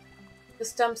the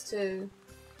stumps to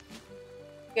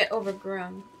get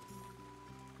overgrown.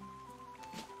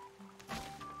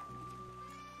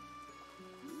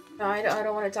 No, I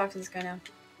don't want to talk to this guy now.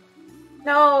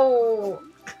 No!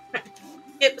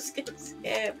 Skip, skip,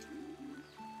 skip.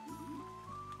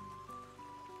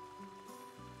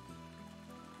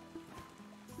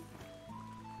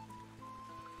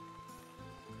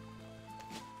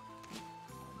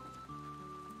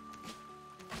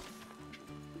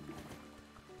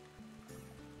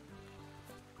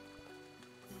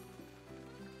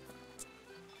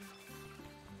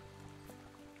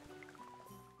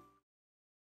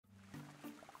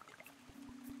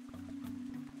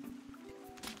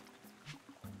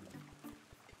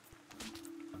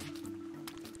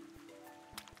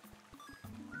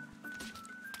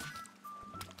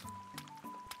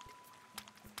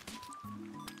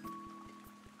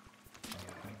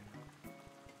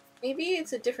 Maybe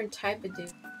it's a different type of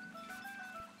dude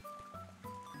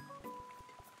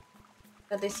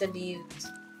that they said to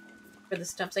use for the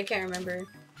stumps. I can't remember.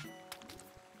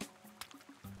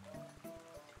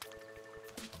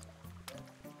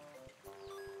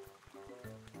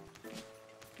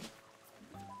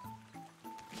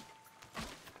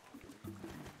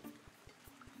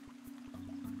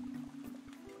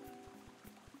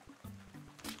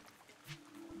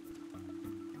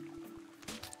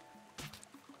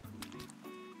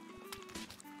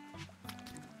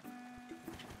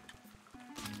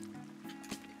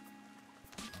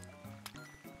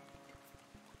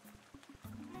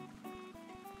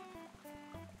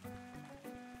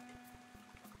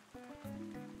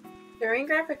 The rain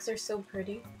graphics are so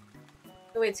pretty.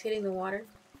 The way it's hitting the water.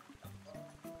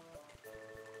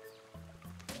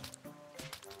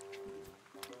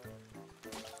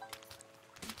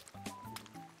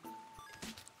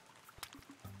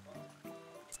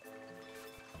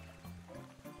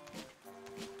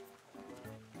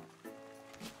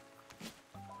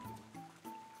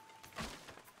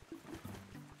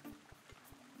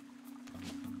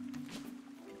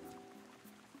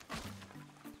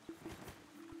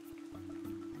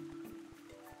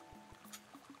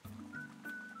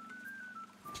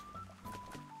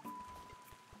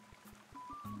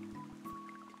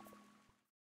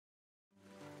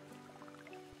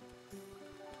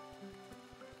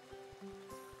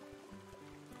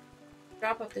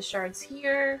 Drop off the shards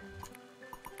here.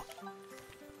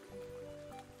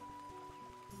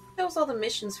 That was all the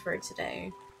missions for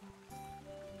today.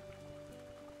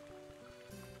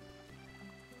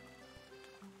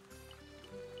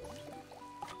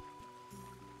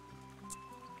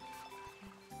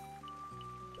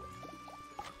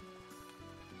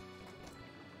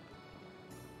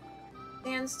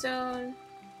 Sandstone.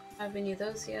 Haven't used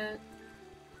those yet.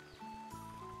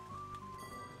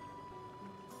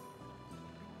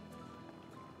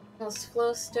 Those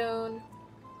flowstone.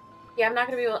 Yeah, I'm not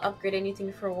gonna be able to upgrade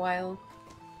anything for a while.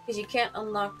 Because you can't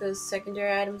unlock those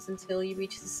secondary items until you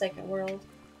reach the second world.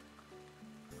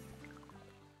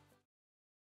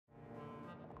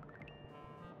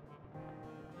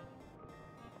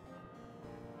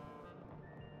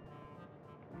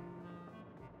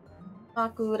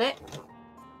 Makure.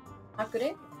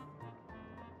 Makure?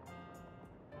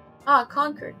 Ah,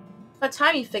 Concord. What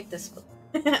time you fix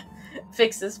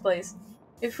this place?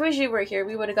 If Fuji were here,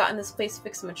 we would have gotten this place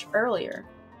fixed much earlier.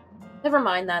 Never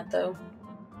mind that, though.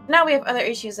 Now we have other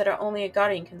issues that are only a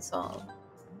guardian can solve.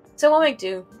 So we'll make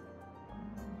do.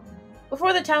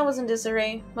 Before the town was in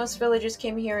disarray, most villagers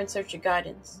came here in search of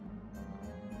guidance.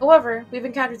 However, we've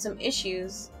encountered some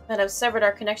issues that have severed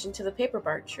our connection to the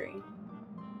paperbark tree.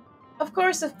 Of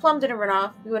course, if Plum didn't run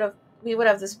off, we would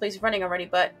have this place running already,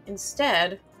 but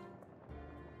instead,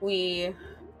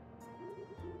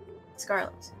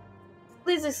 Scarlet.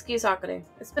 Please excuse Akane.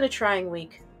 It's been a trying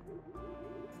week.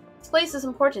 This place is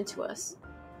important to us.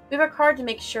 We work hard to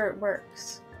make sure it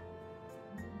works.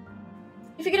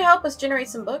 If you could help us generate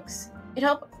some books, it'd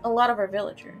help a lot of our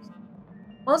villagers.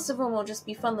 Most of them will just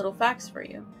be fun little facts for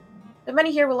you, but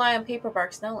many here rely on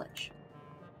Paperbark's knowledge.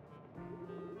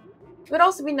 It would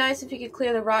also be nice if you could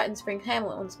clear the rot in Spring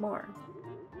Hamlet once more.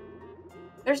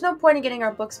 There's no point in getting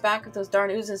our books back if those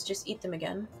darn oozes just eat them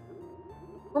again.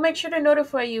 We'll make sure to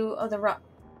notify you of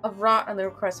rot on the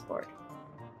request board.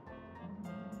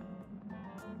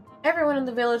 Everyone in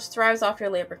the village thrives off your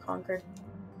labor, Concord.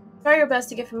 Try your best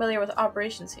to get familiar with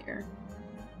operations here.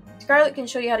 Scarlet can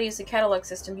show you how to use the catalog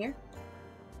system here.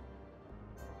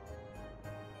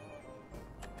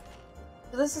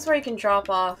 So this is where you can drop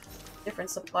off different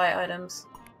supply items.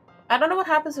 I don't know what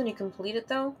happens when you complete it,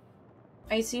 though.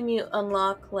 I assume you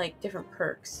unlock, like, different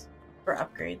perks for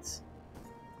upgrades.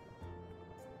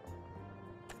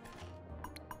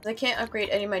 I can't upgrade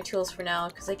any of my tools for now,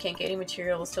 because I can't get any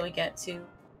materials till we get to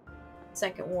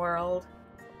second world.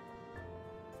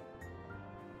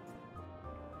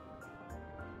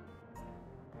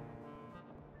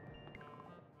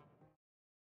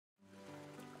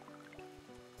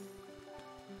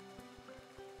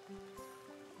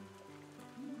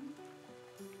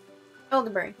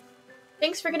 Elderberry.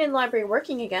 Thanks for getting the library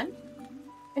working again.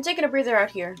 I'm taking a breather out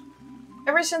here.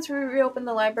 Ever since we reopened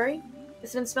the library,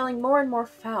 it's been smelling more and more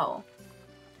foul.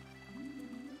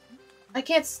 I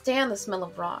can't stand the smell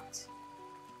of rot.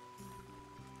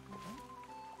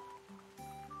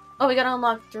 Oh, we gotta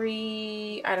unlock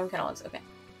 3 item catalogs. Okay.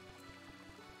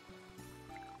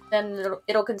 Then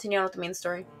it'll continue on with the main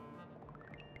story.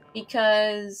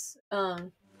 Because,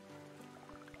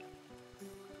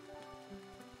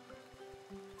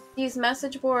 these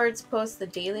message boards post the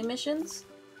daily missions,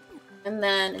 and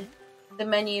then the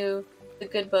menu, the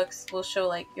good books, will show,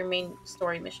 like, your main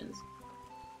story missions.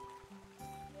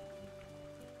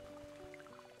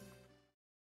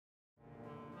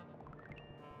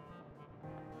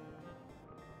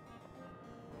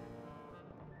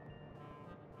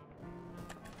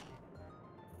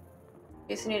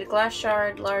 Okay, so you need a glass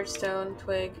shard, large stone,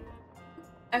 twig.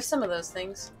 I have some of those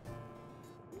things.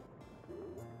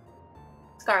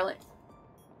 Scarlet.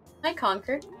 Hi,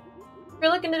 Concord. If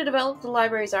you're looking to develop the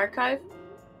library's archive,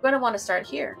 you're going to want to start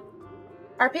here.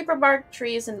 Our paperbark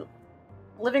tree is a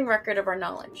living record of our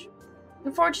knowledge.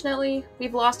 Unfortunately,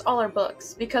 we've lost all our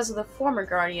books because of the former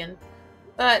guardian,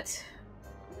 but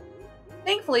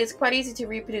thankfully it's quite easy to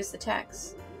reproduce the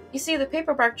text. You see, the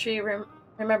paperbark tree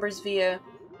remembers via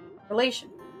relation.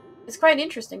 It's quite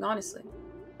interesting, honestly.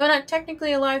 Though not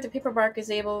technically alive, the paperbark is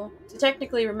able to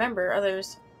technically remember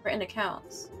others' written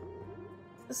accounts.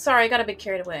 Sorry, I got a bit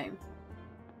carried away.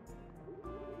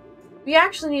 What you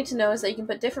actually need to know is that you can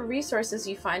put different resources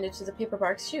you find into the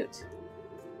paperbark's chute.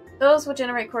 Those will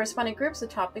generate corresponding groups of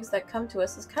topics that come to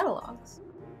us as catalogs.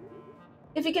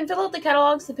 If you can fill out the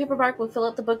catalogs, the paperbark will fill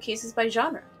out the bookcases by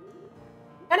genre.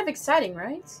 Kind of exciting,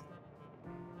 right?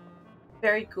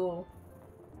 Very cool.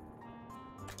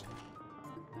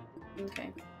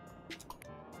 Okay.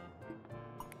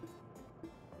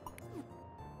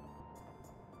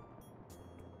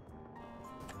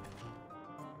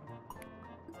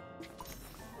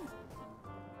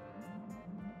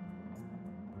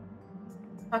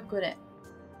 Makure.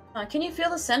 Can you feel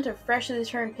the scent of freshly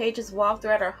turned pages waft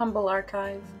throughout our humble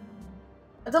archive?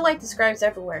 A delight describes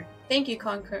everywhere. Thank you,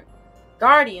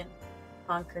 Guardian.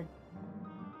 Concord.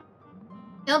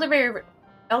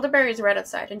 Elderberry is right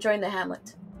outside, enjoying the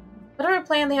hamlet. Whatever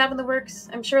plan they have in the works,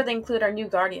 I'm sure they include our new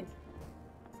guardian.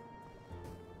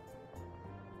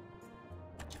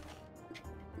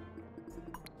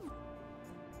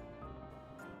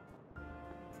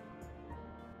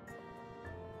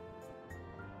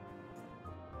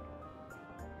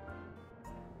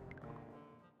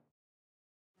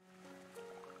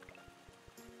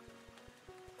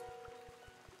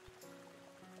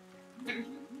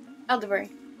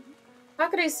 Aldebury, how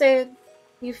could I say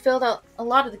you filled out a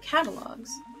lot of the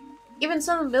catalogs? Even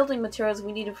some of the building materials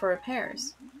we needed for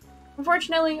repairs.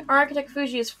 Unfortunately, our architect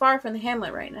Fuji is far from the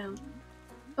hamlet right now.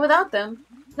 And without them,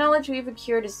 knowledge we've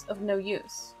acquired is of no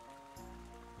use.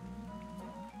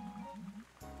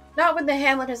 Not when the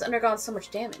hamlet has undergone so much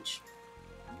damage.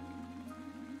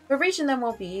 But reaching them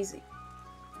won't be easy.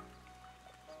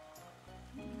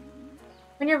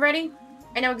 When you're ready,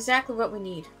 I know exactly what we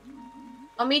need.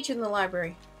 I'll meet you in the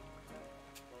library.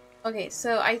 Okay,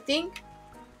 so I think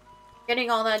getting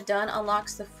all that done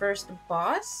unlocks the first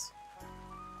boss.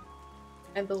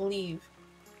 I believe.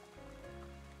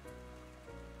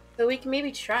 So we can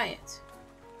maybe try it.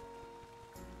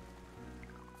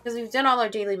 Because we've done all our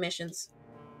daily missions.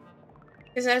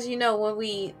 Because as you know, when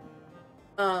we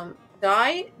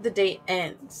die, the day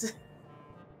ends.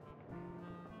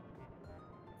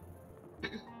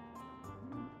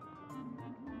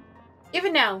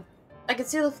 Even now, I can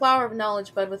see the flower of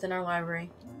knowledge bud within our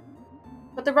library.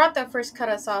 But the rot that first cut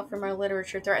us off from our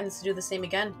literature threatens to do the same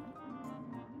again.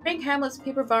 Spring Hamlet's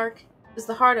paper bark is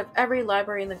the heart of every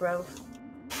library in the Grove.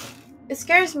 It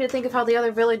scares me to think of how the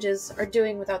other villages are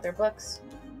doing without their books.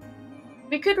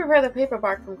 We could repair the paper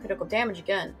bark from critical damage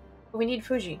again, but we need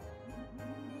Fuji.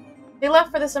 They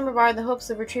left for the summer bar in the hopes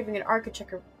of retrieving an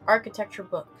architecture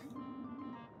book.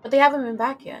 But they haven't been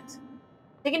back yet.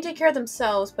 They can take care of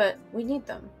themselves, but we need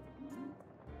them.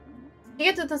 To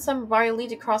get to the summer bar, you need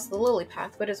to cross the lily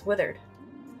path, but it's withered.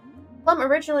 Plum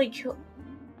originally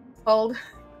culled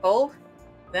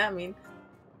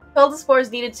the spores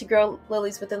needed to grow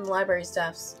lilies within the library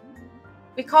staffs.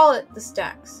 We call it the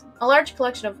stacks, a large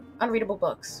collection of unreadable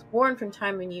books, worn from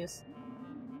time and use.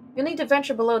 You'll need to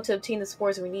venture below to obtain the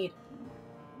spores we need.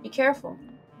 Be careful.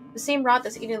 The same rot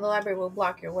that's eating the library will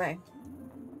block your way.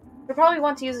 You'll probably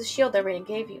want to use the shield that Raina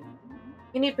gave you.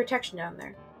 You need protection down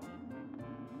there.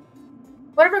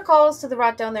 Whatever calls to the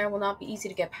rot down there will not be easy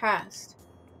to get past.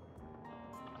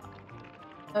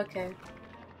 Okay.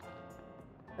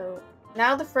 So,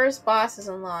 now the first boss is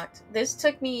unlocked. This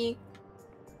took me,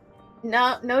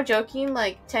 no joking,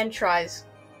 like 10 tries.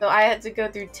 So I had to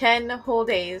go through 10 whole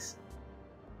days.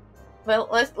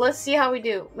 But let's see how we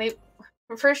do. Maybe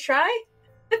first try?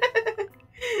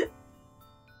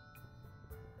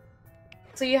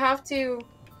 So you have to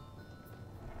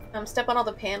step on all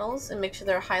the panels and make sure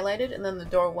they're highlighted, and then the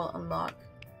door will unlock.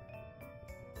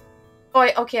 Oh,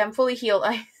 okay, I'm fully healed.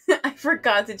 I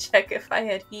forgot to check if I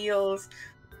had heals.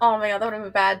 Oh my god, that would have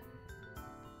been bad.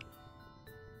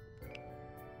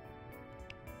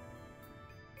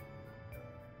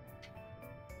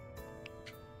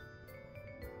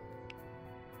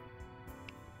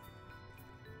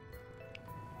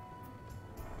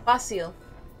 Boss seal.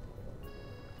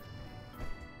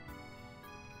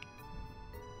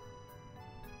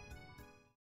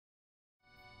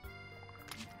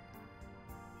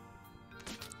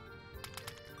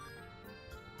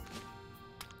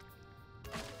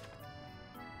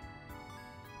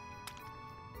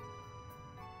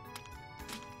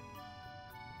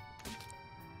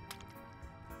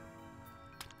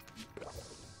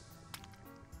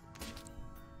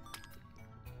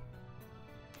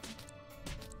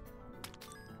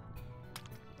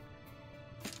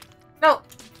 No!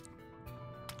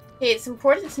 Hey, it's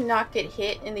important to not get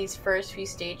hit in these first few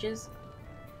stages.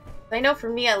 I know for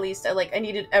me at least, I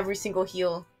needed every single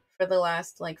heal for the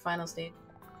last, final stage.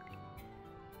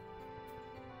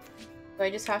 So I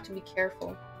just have to be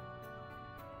careful.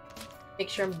 Make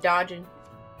sure I'm dodging.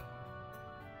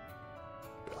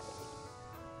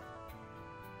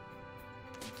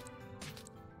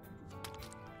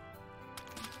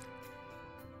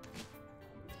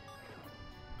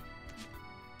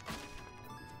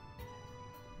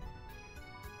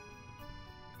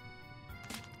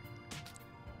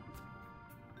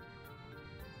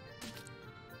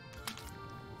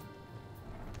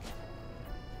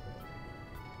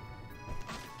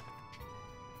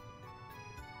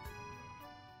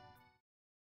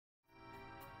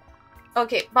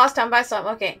 Okay, boss time,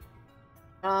 okay.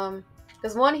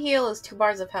 Because one heal is 2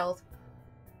 bars of health.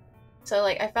 So,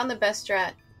 I found the best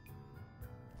strat.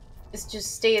 Is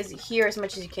just stay here as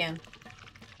much as you can.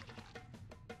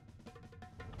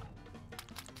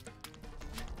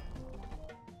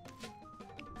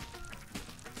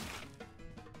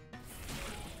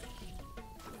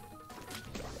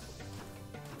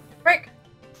 Frick!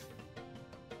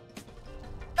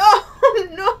 Oh,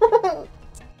 no!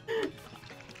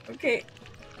 Okay.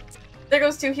 There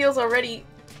goes 2 heals already.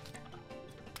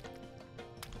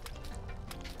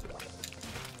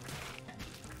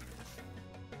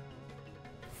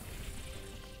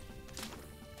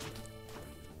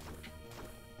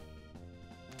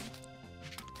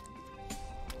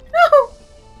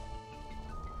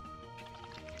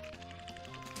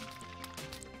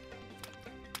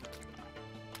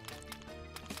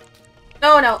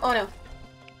 Oh no, oh no.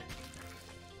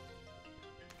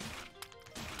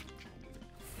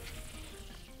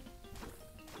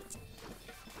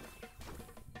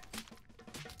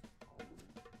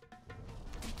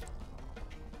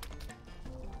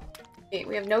 Okay,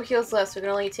 we have no heals left, so we can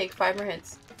only take 5 more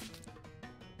hits.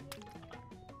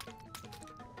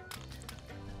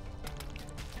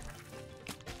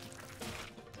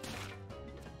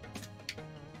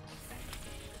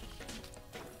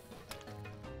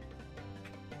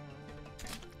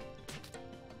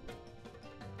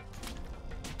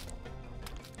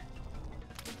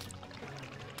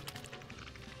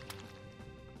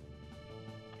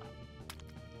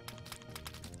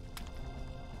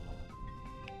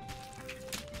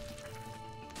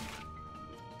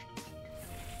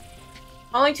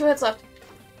 Only 2 hits left.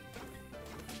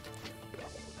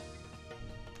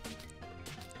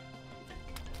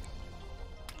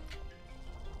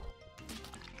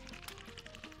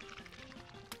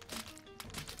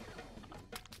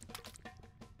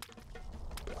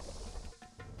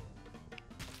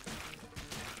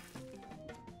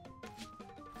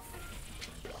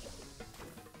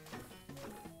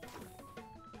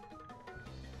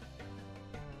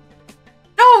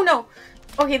 Oh no!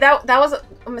 Okay, that was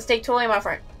a mistake totally on my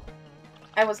part.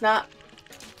 I was not...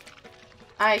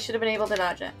 I should have been able to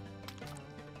dodge it.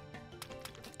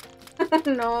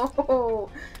 No!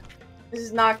 This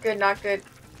is not good, not good.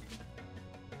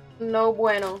 No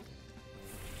bueno.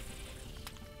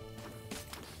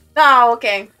 Oh,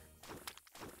 okay.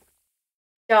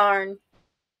 Darn.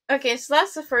 Okay, so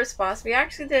that's the first boss. We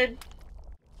actually did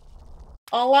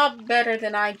a lot better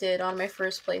than I did on my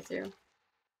first playthrough.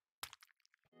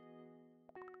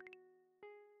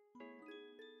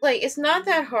 Like, it's not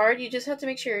that hard, you just have to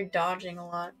make sure you're dodging a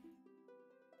lot.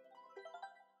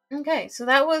 Okay, so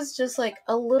that was just like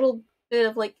a little bit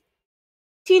of like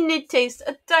teeny taste,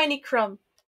 a tiny crumb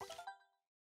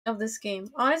of this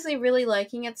game. Honestly, really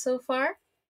liking it so far.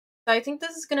 So I think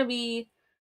this is gonna be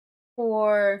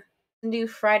for the new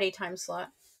Friday time slot.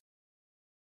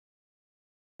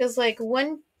 Because like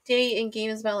one day in game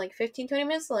is about like 15-20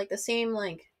 minutes, so like the same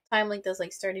like time length as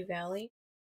like Stardew Valley.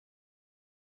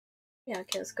 Yeah,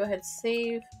 okay, let's go ahead and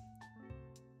save.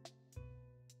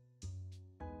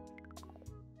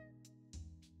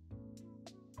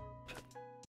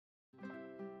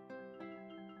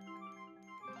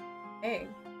 Hey.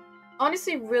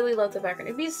 Honestly, really love the background.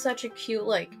 It'd be such a cute,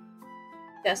 like,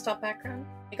 desktop background.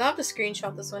 Like, I'll have to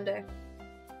screenshot this one day.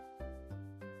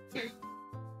 But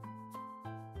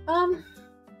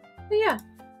yeah.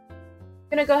 I'm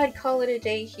gonna go ahead and call it a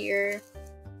day here.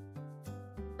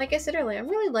 Like I said earlier, I'm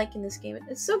really liking this game.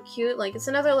 It's so cute. Like, it's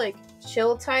another, like,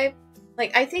 chill type.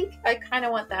 Like, I think I kind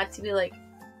of want that to be, like,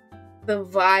 the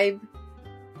vibe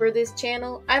for this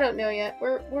channel. I don't know yet.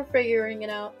 We're figuring it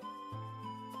out.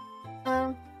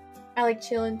 I like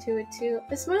chilling to it too.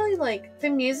 It's really like the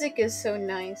music is so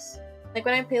nice. Like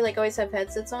when I play, like I always have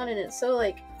headsets on, and it's so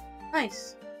like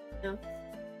nice. You know?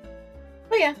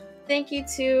 But yeah, thank you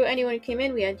to anyone who came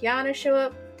in. We had Yana show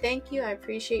up. Thank you. I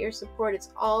appreciate your support as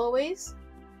always.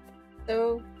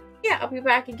 So yeah, I'll be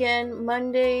back again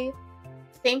Monday,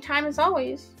 same time as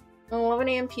always, 11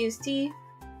 a.m. PST.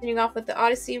 Ending off with the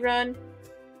Odyssey run.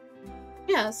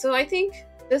 Yeah, so I think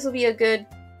this will be a good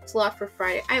slot for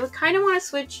Friday. I would kind of want to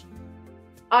switch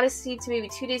Odyssey to maybe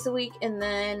 2 days a week, and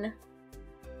then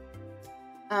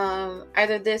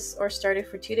either this or Stardew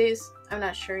for 2 days. I'm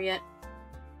not sure yet.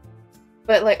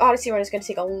 But like Odyssey run is gonna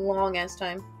take a long ass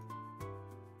time.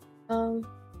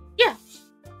 Yeah.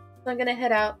 So I'm gonna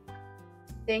head out.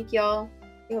 Thank y'all.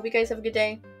 I hope you guys have a good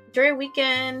day. Enjoy your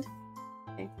weekend.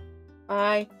 Okay.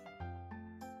 Bye.